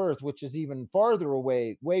Fort Worth, which is even farther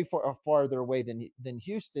away, way farther away than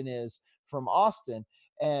Houston is from Austin.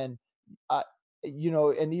 And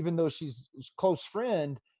and even though she's a close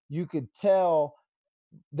friend, you could tell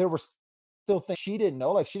there were still things she didn't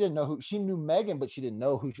know. Like, she didn't know she knew Megan, but she didn't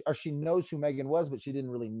know or she knows who Megan was, but she didn't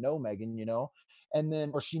really know Megan, and then,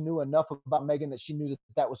 or she knew enough about Megan that she knew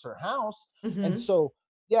that was her house. Mm-hmm. And so,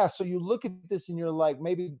 yeah, so you look at this and you're like,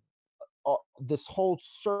 maybe this whole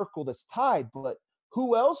circle that's tied, but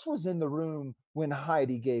who else was in the room when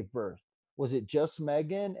Heidi gave birth? Was it just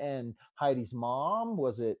Megan and Heidi's mom?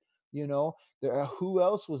 Was it, who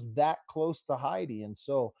else was that close to Heidi? And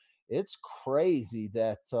so it's crazy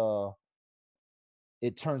that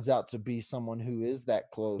it turns out to be someone who is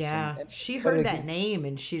that close. Yeah, she heard that name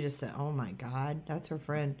and she just said, "Oh my God, that's her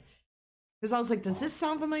friend." Because I was like, "Does this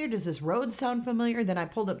sound familiar? Does this road sound familiar?" Then I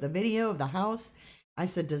pulled up the video of the house. I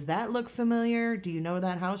said, "Does that look familiar? Do you know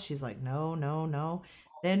that house?" She's like, "No, no, no."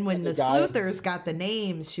 Then when the sleuthers got the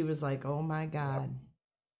names, she was like, "Oh my God."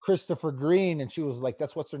 Christopher Green, and she was like,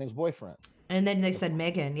 "That's what's her name's boyfriend." And then they said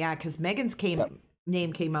Megan, yeah, because Megan's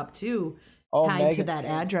name came up too, tied Megan's to that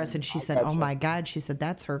address, and she said, "Oh my God," she said,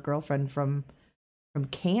 "That's her girlfriend from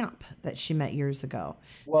camp that she met years ago."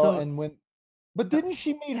 Well, but didn't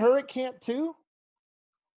she meet her at camp too?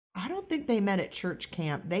 I don't think they met at church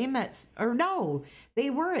camp. They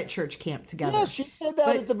were at church camp together. Yeah, she said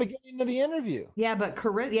that at the beginning of the interview. Yeah, but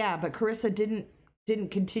Carissa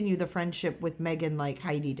didn't continue the friendship with Megan like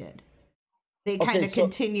Heidi did. They kind of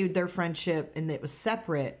continued their friendship, and it was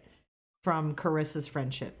separate from Carissa's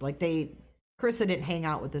friendship. Like, Carissa didn't hang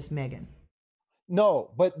out with this Megan.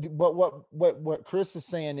 No, but what Chris is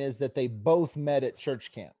saying is that they both met at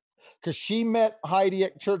church camp, because she met Heidi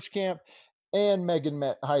at church camp and Megan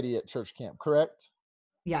met Heidi at church camp, correct?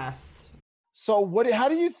 Yes. So how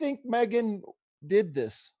do you think Megan did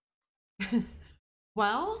this?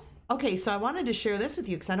 Well, okay, so I wanted to share this with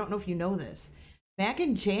you because I don't know if you know this. Back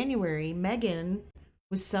in January, Megan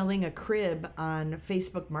was selling a crib on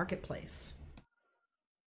Facebook Marketplace.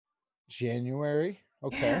 January?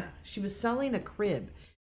 Okay. Yeah, she was selling a crib.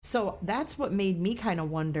 So that's what made me kind of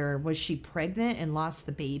wonder, was she pregnant and lost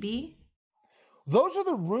the baby? Those are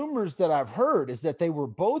the rumors that I've heard, is that they were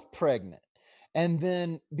both pregnant. And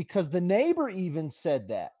then because the neighbor even said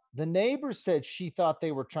that. The neighbor said she thought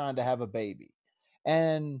they were trying to have a baby.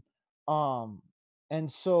 And um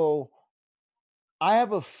and so I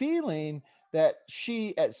have a feeling that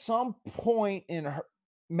she at some point in her,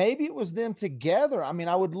 maybe it was them together. I mean,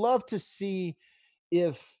 I would love to see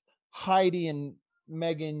if Heidi and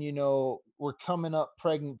Megan, were coming up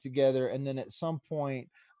pregnant together, and then at some point,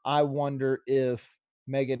 I wonder if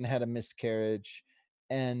Megan had a miscarriage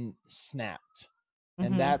and snapped.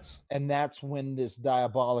 And Mm-hmm. that's when this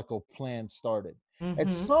diabolical plan started. At Mm-hmm.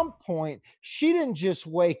 some point, she didn't just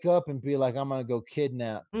wake up and be like, I'm gonna go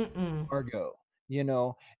kidnap Mm-mm. Margot, you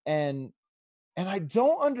know, and I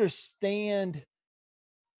don't understand.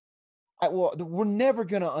 We're never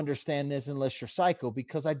going to understand this unless you're psycho,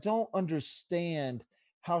 because I don't understand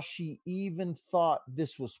how she even thought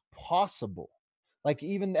this was possible. Like,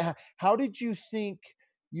 even how did you think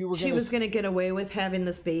you were She going was to? going to get away with having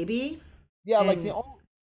this baby? Yeah, like And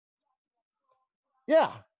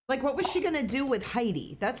yeah. like, what was she going to do with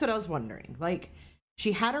Heidi? That's what I was wondering. Like,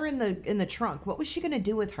 she had her in the trunk. What was she going to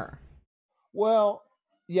do with her? Well,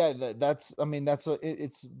 yeah, that's. I mean, it's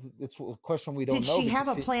a question we don't Did know. she have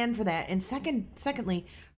a plan for that? And secondly,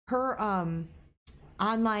 her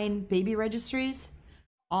online baby registries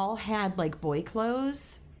all had like boy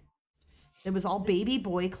clothes. It was all baby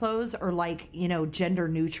boy clothes, or like, gender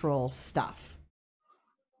neutral stuff.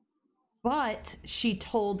 But she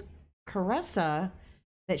told Carissa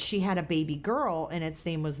that she had a baby girl and its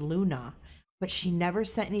name was Luna, but she never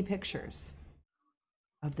sent any pictures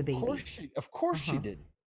of the baby. Of course she did.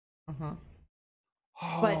 Uh-huh.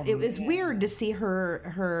 Oh, But it was man. weird to see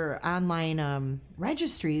her online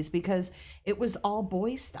registries, because it was all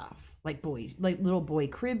boy stuff, like little boy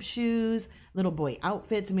crib shoes, little boy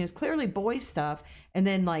outfits. I mean, it was clearly boy stuff, and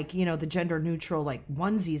then like the gender neutral like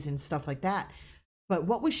onesies and stuff like that. But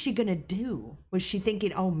what was she gonna do? Was she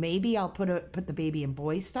thinking, oh, maybe I'll put the baby in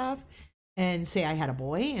boy stuff and say I had a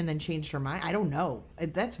boy, and then changed her mind? I don't know.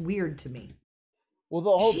 That's weird to me. Well,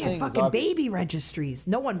 the whole She thing had fucking baby registries.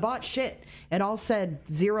 No one bought shit. It all said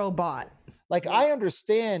 0 bought. Like, I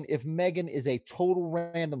understand if Megan is a total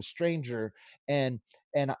random stranger and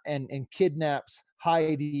kidnaps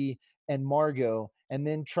Heidi and Margot, and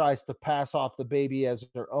then tries to pass off the baby as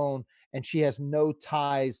her own, and she has no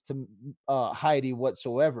ties to Heidi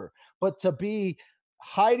whatsoever. But to be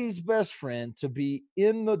Heidi's best friend, to be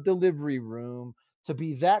in the delivery room, to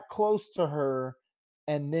be that close to her,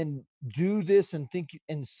 and then do this and think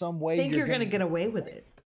in some way You're gonna get away with it.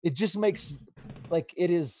 It just makes, like, it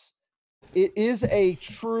is a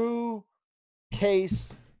true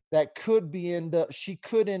case that could be she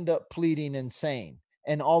could end up pleading insane,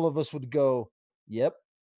 and all of us would go, yep,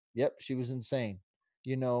 she was insane,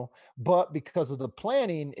 but because of the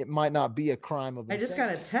planning, it might not be a crime of I just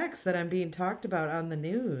got a text that I'm being talked about on the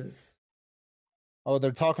news. Oh,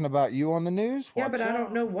 they're talking about you on the news? Yeah, but I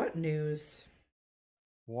don't know what news.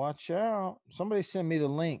 Watch out. Somebody send me the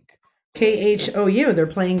link. KHOU, they're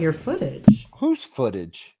playing your footage. Whose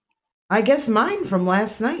footage? I guess mine from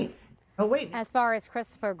last night. Oh, wait. As far as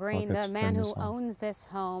Christopher Green, the man who owns this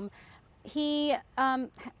home, he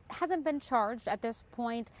hasn't been charged at this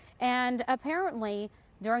point. And apparently,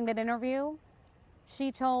 during that interview,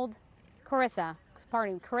 Carissa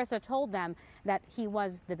told them that he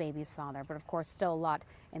was the baby's father. But of course, still a lot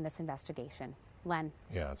in this investigation. Len.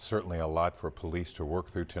 Yeah, it's certainly a lot for police to work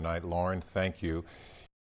through tonight. Lauren, thank you.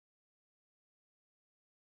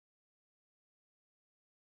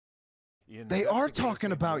 They are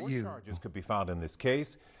talking about you. Charges could be found in this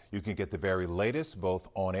case. You can get the very latest both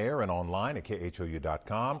on air and online at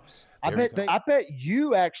khou.com. I bet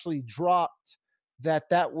you actually dropped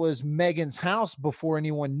that was Megan's house before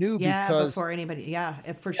anyone knew. Yeah, because before anybody. Yeah,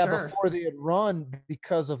 for sure. Before they had run,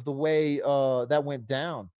 because of the way that went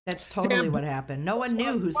down. That's totally what happened. No one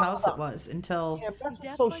knew whose house it was until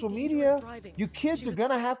social media. You kids are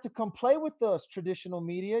gonna have to come play with us. Traditional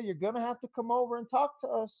media, you're gonna have to come over and talk to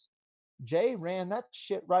us. Jay ran that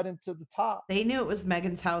shit right into the top. They knew it was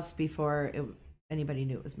Megan's house before anybody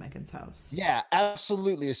knew it was Megan's house. Yeah,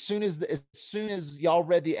 absolutely. As soon as y'all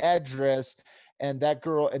read the address and that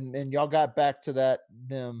girl, and y'all got back to that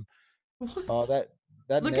that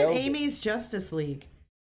Look at Amy's Justice League.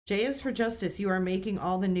 J is for Justice. You are making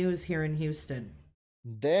all the news here in Houston.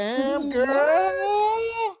 Damn,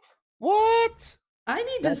 girl. What? I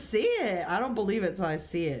need to see it. I don't believe it till I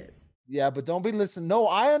see it. Yeah, but don't be listening. No,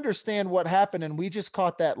 I understand what happened, and we just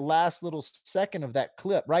caught that last little second of that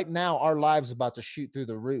clip. Right now, our live's about to shoot through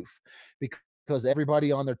the roof because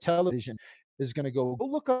everybody on their television is going to go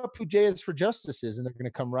look up who J4Justice is, and they're going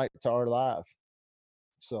to come right to our live.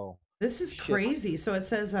 So this is crazy. So it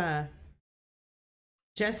says,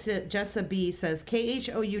 Jessa B says,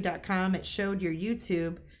 khou.com. It showed your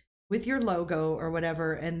YouTube with your logo or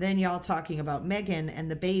whatever, and then y'all talking about Megan and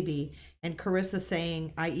the baby, and Carissa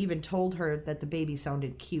saying, I even told her that the baby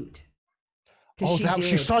sounded cute. Oh,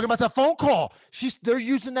 she's talking about that phone call. They're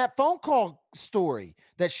using that phone call story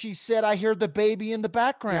that she said, I hear the baby in the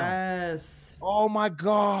background. Yes. Oh my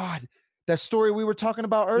God. That story we were talking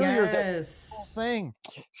about earlier. Yes. That whole thing.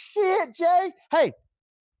 Shit, Jay. Hey,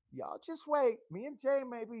 y'all just wait. Me and Jay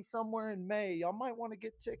may be somewhere in May. Y'all might want to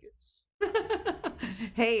get tickets.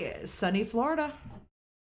 Hey, sunny Florida.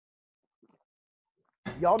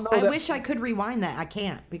 Y'all know I wish I could rewind that. I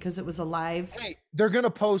can't because it was a live. Hey, they're going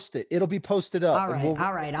to post it. It'll be posted up. All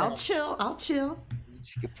right. I'll chill.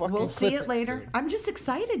 We'll see it later. I'm just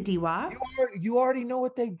excited, D-Wop. You already know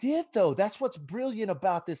what they did, though. That's what's brilliant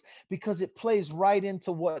about this, because it plays right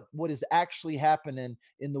into what is actually happening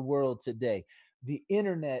in the world today. The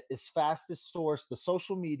internet is fastest source. The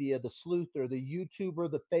social media, the sleuther, the YouTuber,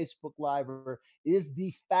 the Facebook Liver is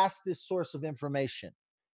the fastest source of information.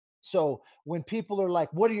 So when people are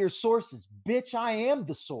like, what are your sources? Bitch, I am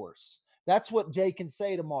the source. That's what Jay can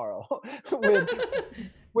say tomorrow.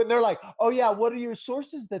 when they're like, oh yeah, what are your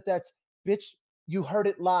sources? That's bitch, you heard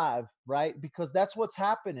it live, right? Because that's what's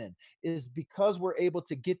happening, is because we're able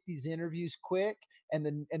to get these interviews quick,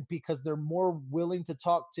 and because they're more willing to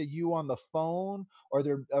talk to you on the phone, or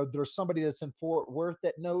there's somebody that's in Fort Worth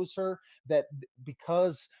that knows her, that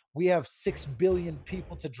because we have 6 billion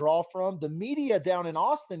people to draw from, the media down in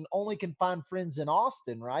Austin only can find friends in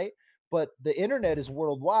Austin, right? But the internet is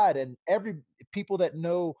worldwide, and people that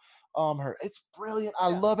know her, it's brilliant. I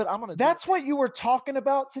love it. That's what you were talking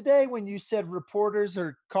about today when you said reporters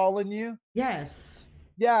are calling you. Yes.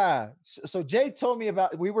 Yeah. So Jay told me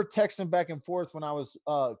we were texting back and forth when I was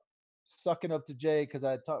sucking up to Jay because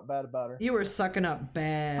I had talked bad about her. You were sucking up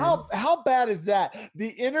bad. How bad is that? The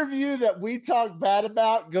interview that we talked bad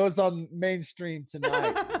about goes on mainstream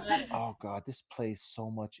tonight. Oh God, this plays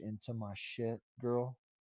so much into my shit, girl.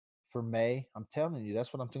 For May, I'm telling you,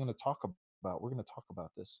 that's what I'm going to talk about. We're going to talk about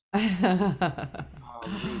this.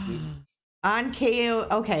 On KO,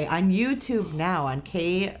 okay, on YouTube now, on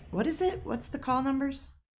what is it? What's the call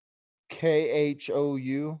numbers?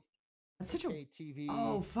 KHOU. That's such a KTV.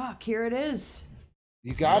 Oh fuck, here it is.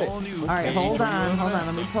 You got it. All right, hold on,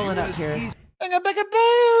 let me pull it up here.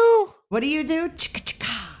 What do you do?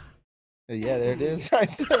 Yeah, there it is right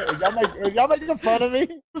there. Y'all making fun of me?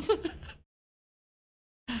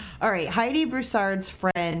 All right, Heidi Broussard's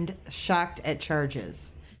friend shocked at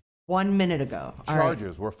charges 1 minute ago.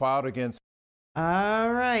 Charges were filed against.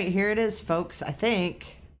 All right, here it is, folks. I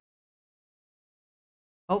think.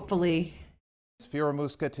 Hopefully.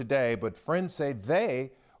 Firamuska today, but friends say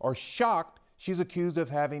they are shocked she's accused of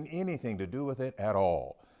having anything to do with it at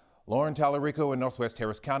all. Lauren Tallarico in Northwest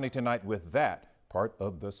Harris County tonight with that part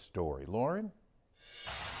of the story. Lauren?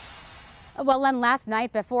 Well, Len, last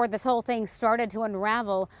night before this whole thing started to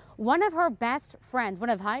unravel, one of her best friends, one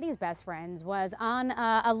of Heidi's best friends, was on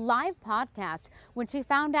a live podcast when she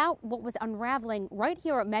found out what was unraveling right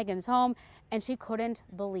here at Megan's home, and she couldn't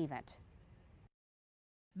believe it.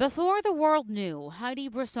 Before the world knew, Heidi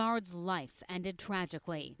Broussard's life ended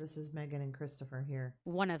tragically. This is Megan and Christopher here.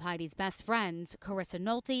 One of Heidi's best friends, Carissa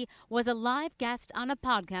Nolte, was a live guest on a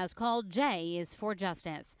podcast called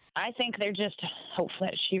J4Justice. I think they're just hopeful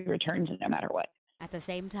that she returns no matter what. At the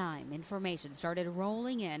same time, information started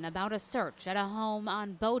rolling in about a search at a home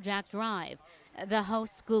on Bojack Drive. The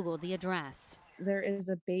hosts Googled the address. There is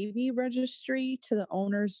a baby registry to the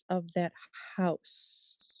owners of that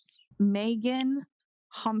house. Megan,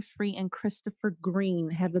 Humphrey, and Christopher Green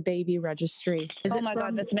have a baby registry. Oh my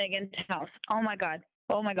God, that's Megan's house. Oh my God.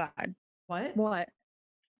 Oh my God. What?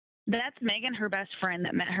 That's Megan, her best friend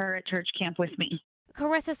that met her at church camp with me.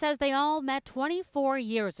 Carissa says they all met 24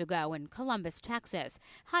 years ago in Columbus, Texas.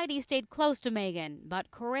 Heidi stayed close to Megan,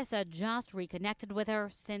 but Carissa just reconnected with her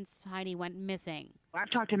since Heidi went missing. I've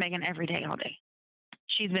talked to Megan every day, all day.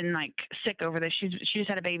 She's been like sick over this. She just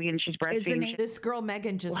had a baby and she's breastfeeding. This girl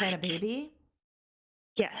Megan just had a baby?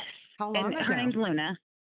 Yes. How long ago? Her name's Luna.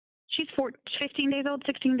 She's 15 days old,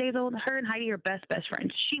 16 days old. Her and Heidi are best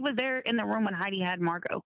friends. She was there in the room when Heidi had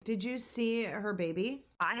Margot. Did you see her baby?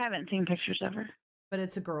 I haven't seen pictures of her. But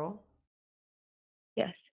it's a girl?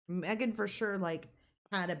 Megan for sure like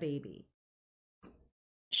had a baby.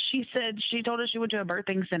 She said she told us she went to a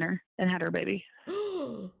birthing center and had her baby.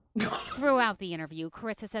 Throughout the interview,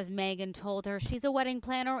 Carissa says Megan told her she's a wedding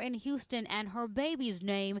planner in Houston and her baby's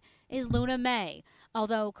name is Luna May.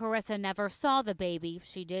 Although Carissa never saw the baby,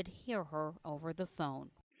 she did hear her over the phone.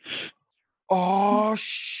 Oh,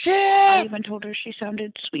 shit! I even told her she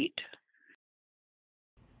sounded sweet.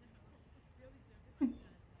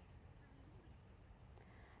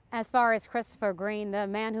 As far as Christopher Green, the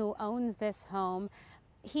man who owns this home,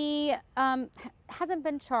 he hasn't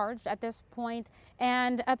been charged at this point,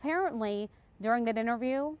 and apparently during that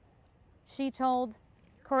interview,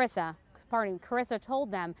 Carissa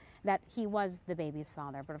told them that he was the baby's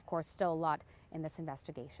father, but of course still a lot in this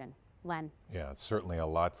investigation. Len. Yeah, it's certainly a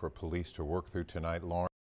lot for police to work through tonight, Lauren.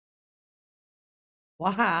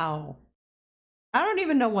 Wow. I don't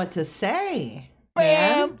even know what to say.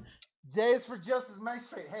 Bam! J's for Justice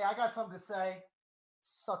Magistrate. Hey, I got something to say.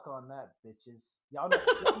 Suck on that, bitches. Y'all know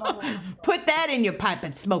Put that in your pipe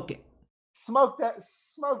and smoke it. Smoke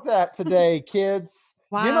that today, kids.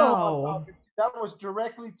 Wow. You know, that was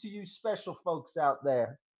directly to you special folks out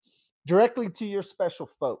there. Directly to your special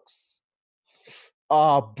folks.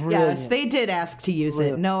 Oh, brilliant. Yes, they did ask to use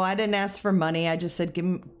it. No, I didn't ask for money. I just said,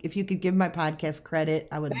 if you could give my podcast credit,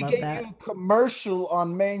 I would love that. They gave you a commercial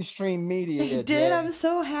on mainstream media. They did. I'm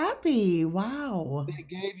so happy. Wow. They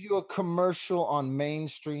gave you a commercial on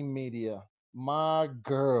mainstream media. My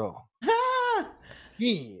girl.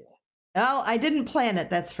 Yeah. Oh, I didn't plan it,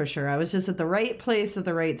 that's for sure. I was just at the right place at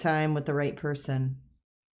the right time with the right person.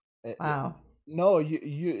 Wow. No,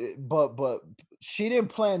 but she didn't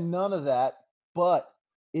plan none of that. But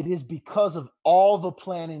it is because of all the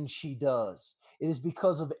planning she does. It is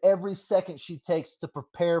because of every second she takes to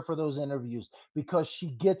prepare for those interviews, because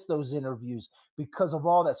she gets those interviews, because of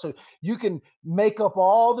all that. So you can make up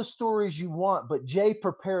all the stories you want, but Jay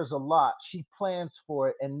prepares a lot. She plans for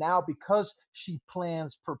it. And now because she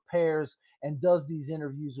plans, prepares, and does these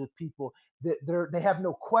interviews with people, they have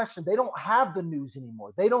no question. They don't have the news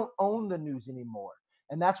anymore. They don't own the news anymore.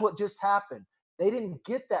 And that's what just happened. They didn't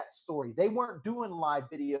get that story. They weren't doing live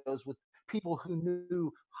videos with people who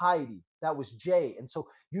knew Heidi. That was Jay. And so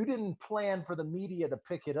you didn't plan for the media to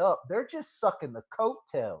pick it up. They're just sucking the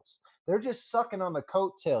coattails. They're just sucking on the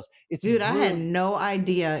coattails. Dude, I had no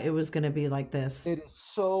idea it was going to be like this. It is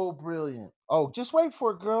so brilliant. Oh, just wait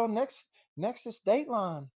for it, girl. Next is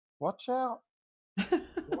Dateline. Watch out.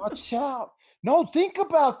 Watch out. No, think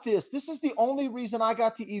about this. This is the only reason I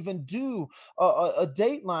got to even do a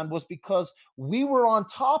Dateline, was because we were on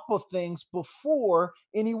top of things before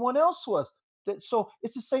anyone else was. So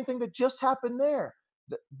it's the same thing that just happened there.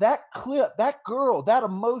 That clip, that girl, that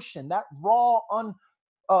emotion, that raw,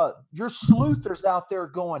 your sleuthers out there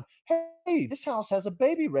going, hey, this house has a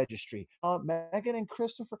baby registry. Megan and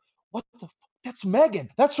Christopher, what the fuck? That's Megan.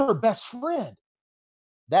 That's her best friend.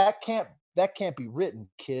 That can't be written,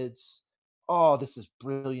 kids. Oh, this is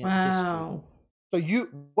brilliant history. So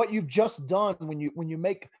what you've just done when you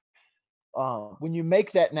make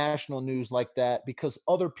that national news like that, because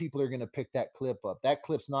other people are going to pick that clip up. That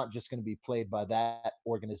clip's not just going to be played by that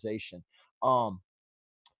organization.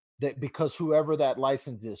 That because whoever that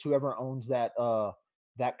license is, whoever owns that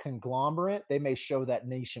conglomerate, they may show that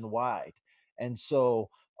nationwide. And so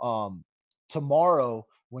tomorrow,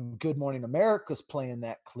 when Good Morning America's playing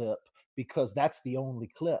that clip, because that's the only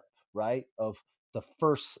clip, right, of the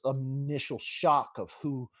first initial shock of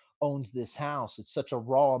who owns this house. It's such a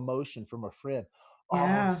raw emotion from a friend.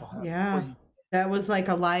 Yeah. That was like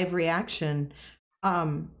a live reaction.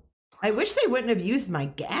 I wish they wouldn't have used my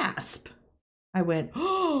gasp. I went,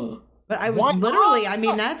 oh, but I was literally, I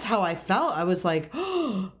mean, that's how I felt. I was like,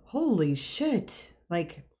 oh, holy shit.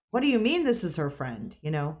 Like, what do you mean this is her friend,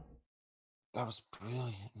 you know? That was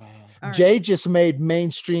brilliant, man. Jay just made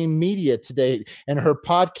mainstream media today, and her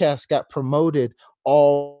podcast got promoted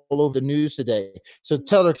all over the news today. So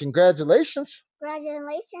tell her congratulations.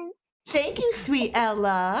 Congratulations. Thank you, sweet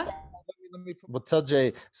Ella. Well, tell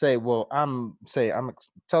Jay, tell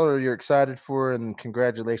her you're excited for her and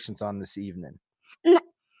congratulations on this evening.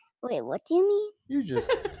 Wait, what do you mean? You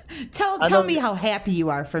just tell me how happy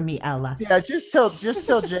you are for me, Ella. Yeah, just tell Jay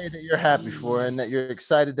that you're happy for her and that you're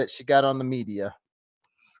excited that she got on the media.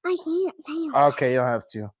 I can't say it. Okay, you don't have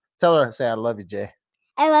to. Tell her, say I love you, Jay.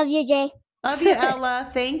 I love you, Jay. Love you,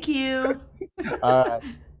 Ella. Thank you. All right.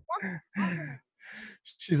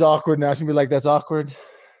 She's awkward now. She'll be like, that's awkward.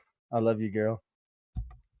 I love you, girl.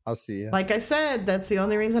 I'll see you. Like I said, that's the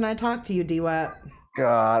only reason I talk to you, D-Wap.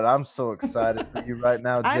 God, I'm so excited for you right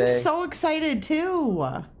now, Jay. I'm so excited too.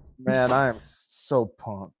 Man, I am so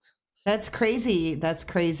pumped. That's crazy. That's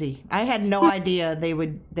crazy. I had no idea they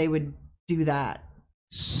would do that.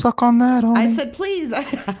 Suck on that, homie. I said, please.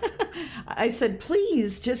 I said,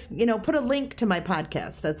 please, just, put a link to my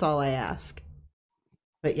podcast. That's all I ask.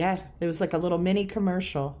 But yeah, it was like a little mini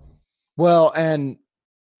commercial. Well, and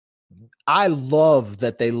I love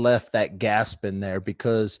that they left that gasp in there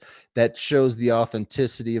because that shows the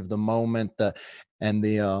authenticity of the moment, and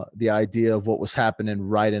the idea of what was happening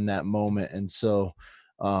right in that moment. And so,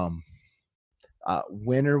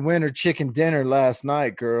 winner chicken dinner last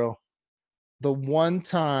night, girl. The one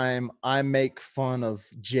time I make fun of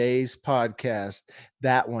Jay's podcast,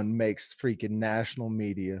 that one makes freaking national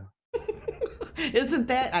media. Isn't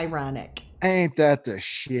that ironic? Ain't that the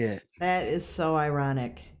shit? That is so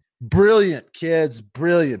ironic. Brilliant, kids.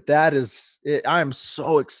 Brilliant. That is it. I'm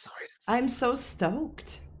so excited. I'm so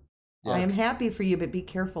stoked. Yeah. I am happy for you, but be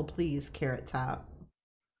careful, please, Carrot Top.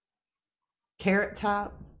 Carrot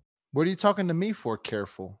Top? What are you talking to me for,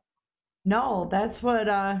 careful? No, that's what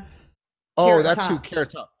oh, that's who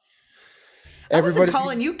Carrot Top. I wasn't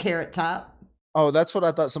calling you Carrot Top. Oh, that's what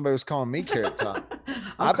I thought somebody was calling me, Carrot Top.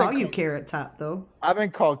 I'll call you Carrot Top, though. I've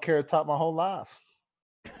been called Carrot Top my whole life.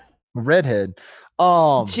 Redhead.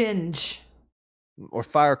 Ginge. Or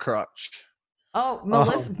Fire Crotch. Oh,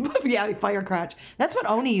 Melissa. Yeah, Fire Crotch. That's what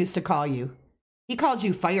Oni used to call you. He called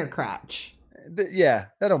you Fire Crotch. Yeah,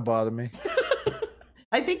 that don't bother me.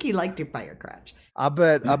 I think he liked your Fire Crotch. I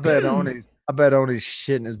bet Oni's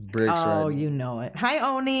shitting his bricks right now. You know it. Hi,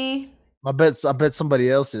 Oni. I bet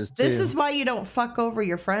somebody else is too. This is why you don't fuck over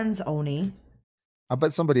your friends, Oni. I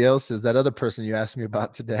bet somebody else is that other person you asked me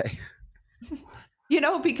about today.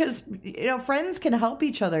 Because friends can help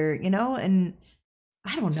each other, and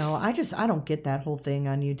I don't know. I don't get that whole thing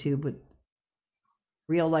on YouTube with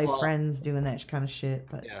real life friends doing that kind of shit.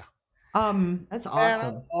 But yeah. That's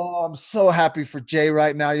awesome. I'm so happy for Jay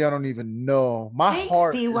right now. Y'all don't even know. My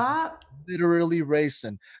heart is literally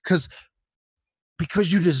racing because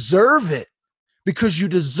you deserve it.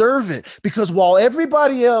 Because while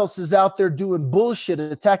everybody else is out there doing bullshit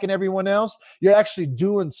and attacking everyone else, you're actually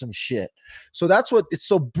doing some shit. So that's what it's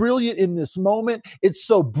so brilliant in this moment. It's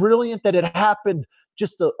so brilliant that it happened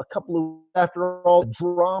just a couple of after all the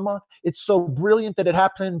drama. It's so brilliant that it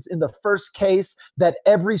happens in the first case that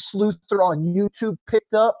every sleuther on YouTube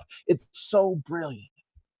picked up. It's so brilliant.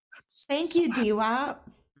 Thank you, D-Wop.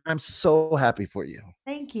 I'm so happy for you.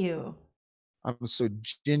 Thank you. I'm so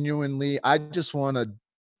genuinely, I just want to.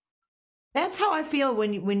 That's how I feel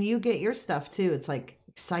when you get your stuff too. It's like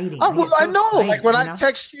exciting. Oh, well, I know. Excited, like when I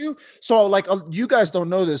text you, so like you guys don't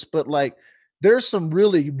know this, but like there's some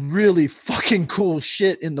really, really fucking cool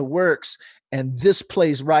shit in the works. And this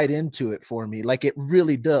plays right into it for me. Like it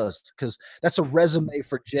really does. Because that's a resume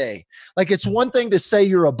for Jay. Like it's one thing to say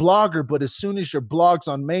you're a blogger, but as soon as your blog's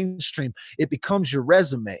on mainstream, it becomes your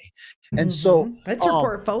resume. And so that's your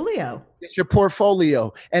portfolio. It's your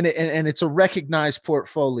portfolio. And it's a recognized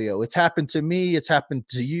portfolio. It's happened to me. It's happened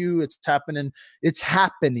to you. It's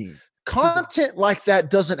happening. Content like that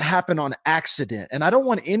doesn't happen on accident. And I don't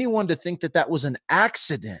want anyone to think that was an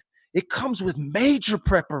accident. It comes with major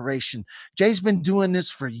preparation. Jay's been doing this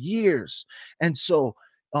for years. And so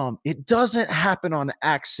it doesn't happen on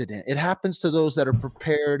accident. It happens to those that are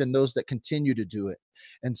prepared and those that continue to do it.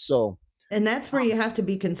 And so. And that's where you have to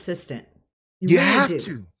be consistent. You really have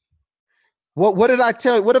to. What did I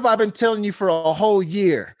tell you? What have I been telling you for a whole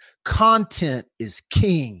year? Content is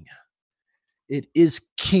king. It is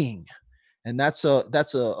king. And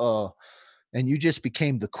and you just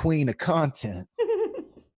became the queen of content.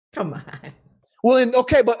 Come on. Well,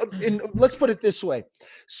 let's put it this way.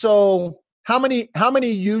 So how many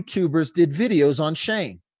YouTubers did videos on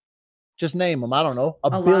Shane? Just name them. I don't know. A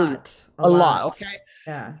billion. A lot. Okay.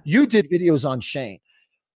 Yeah. You did videos on Shane.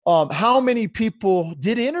 How many people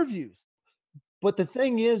did interviews? But the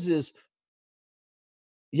thing is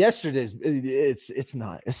yesterday's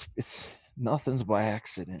it's nothing's by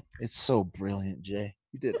accident. It's so brilliant, Jay.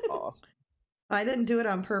 You did awesome. I didn't do it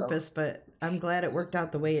on purpose, but I'm glad it worked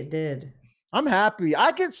out the way it did. I'm happy.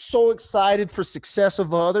 I get so excited for success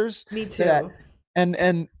of others. Me too. And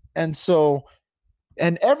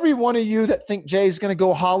every one of you that think Jay's going to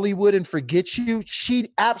go Hollywood and forget you, she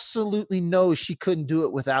absolutely knows she couldn't do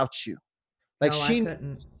it without you. Like I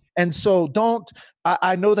couldn't. And so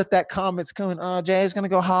I know that comment's coming, oh, Jay's going to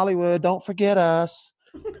go Hollywood. Don't forget us.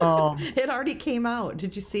 It already came out.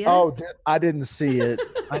 Did you see it? Oh, I didn't see it.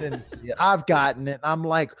 I've gotten it. I'm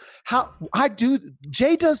like,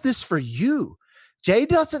 Jay does this for you. Jay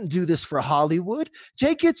doesn't do this for Hollywood.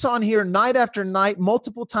 Jay gets on here night after night,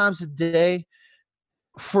 multiple times a day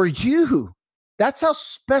for you. That's how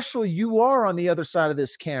special you are on the other side of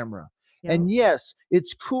this camera. Yep. And yes,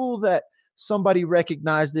 it's cool that somebody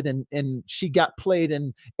recognized it and she got played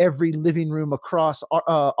in every living room across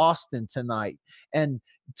Austin tonight. And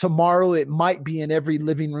tomorrow it might be in every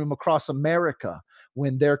living room across America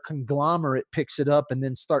when their conglomerate picks it up and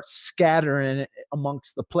then starts scattering it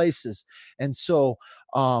amongst the places. And so,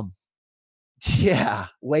 yeah,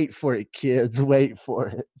 wait for it, kids. Wait for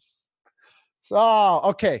it. So,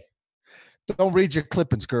 okay. Don't read your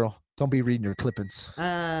clippings, girl. Don't be reading your clippings.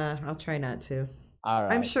 I'll try not to. All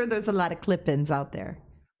right. I'm sure there's a lot of clip-ins out there.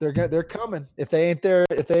 They're coming. If they ain't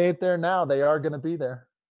there now, they are gonna be there.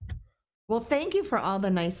 Well, thank you for all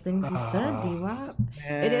the nice things you said, D-Wop.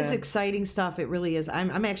 It is exciting stuff. It really is.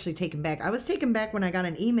 I'm actually taken back. I was taken back when I got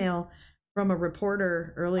an email from a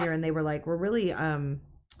reporter earlier, and they were like, "We're really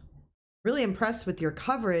really impressed with your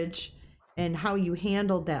coverage and how you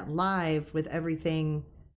handled that live with everything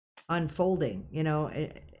unfolding, you know,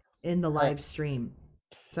 in the live stream."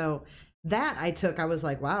 So that I was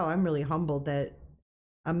like, wow, I'm really humbled that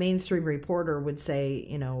a mainstream reporter would say,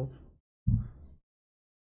 you know,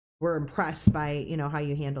 we're impressed by, you know, how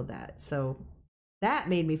you handled that. So that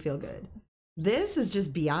made me feel good. This is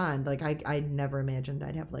just beyond, like, I never imagined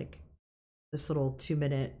I'd have like this little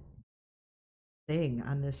 2-minute thing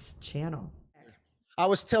on this channel. I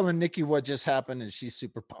was telling Nikki what just happened, and she's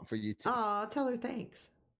super pumped for you too. Oh, tell her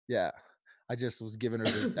thanks. Yeah, I just was giving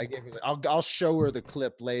her. I gave her. I'll show her the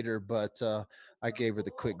clip later, but I gave her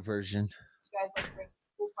the quick version. You guys like bring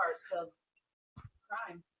cool parts of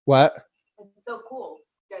crime. What? It's so cool.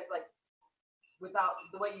 You guys like, without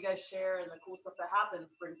the way you guys share and the cool stuff that happens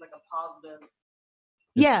brings like a positive.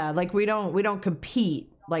 Yeah, like we don't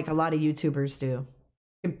compete like a lot of YouTubers do.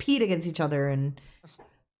 Compete against each other and.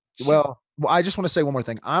 Well, I just want to say one more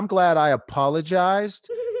thing. I'm glad I apologized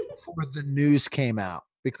before the news came out,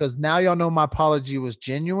 because now y'all know my apology was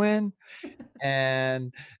genuine,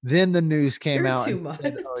 and then the news came out. Too much.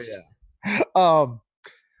 Oh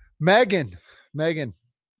yeah. Megan,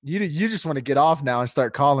 you just want to get off now and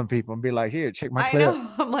start calling people and be like, here, check my clip. I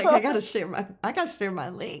know. I'm like, I gotta share my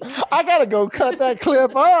link. I gotta go cut that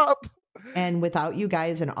clip up. And without you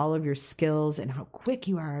guys and all of your skills and how quick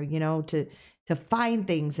you are, you know, to find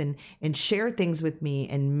things and share things with me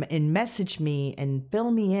and message me and fill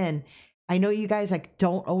me in. I know you guys like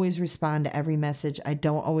don't always respond to every message. I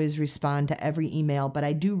don't always respond to every email, but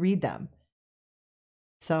I do read them.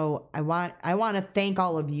 So I want to thank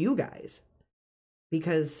all of you guys,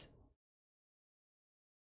 because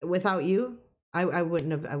without you, I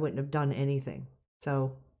wouldn't have done anything.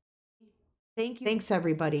 So thank you. Thanks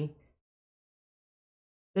everybody.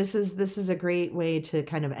 This is a great way to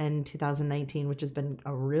kind of end 2019, which has been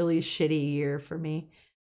a really shitty year for me.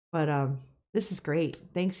 But this is great.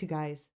 Thanks you guys.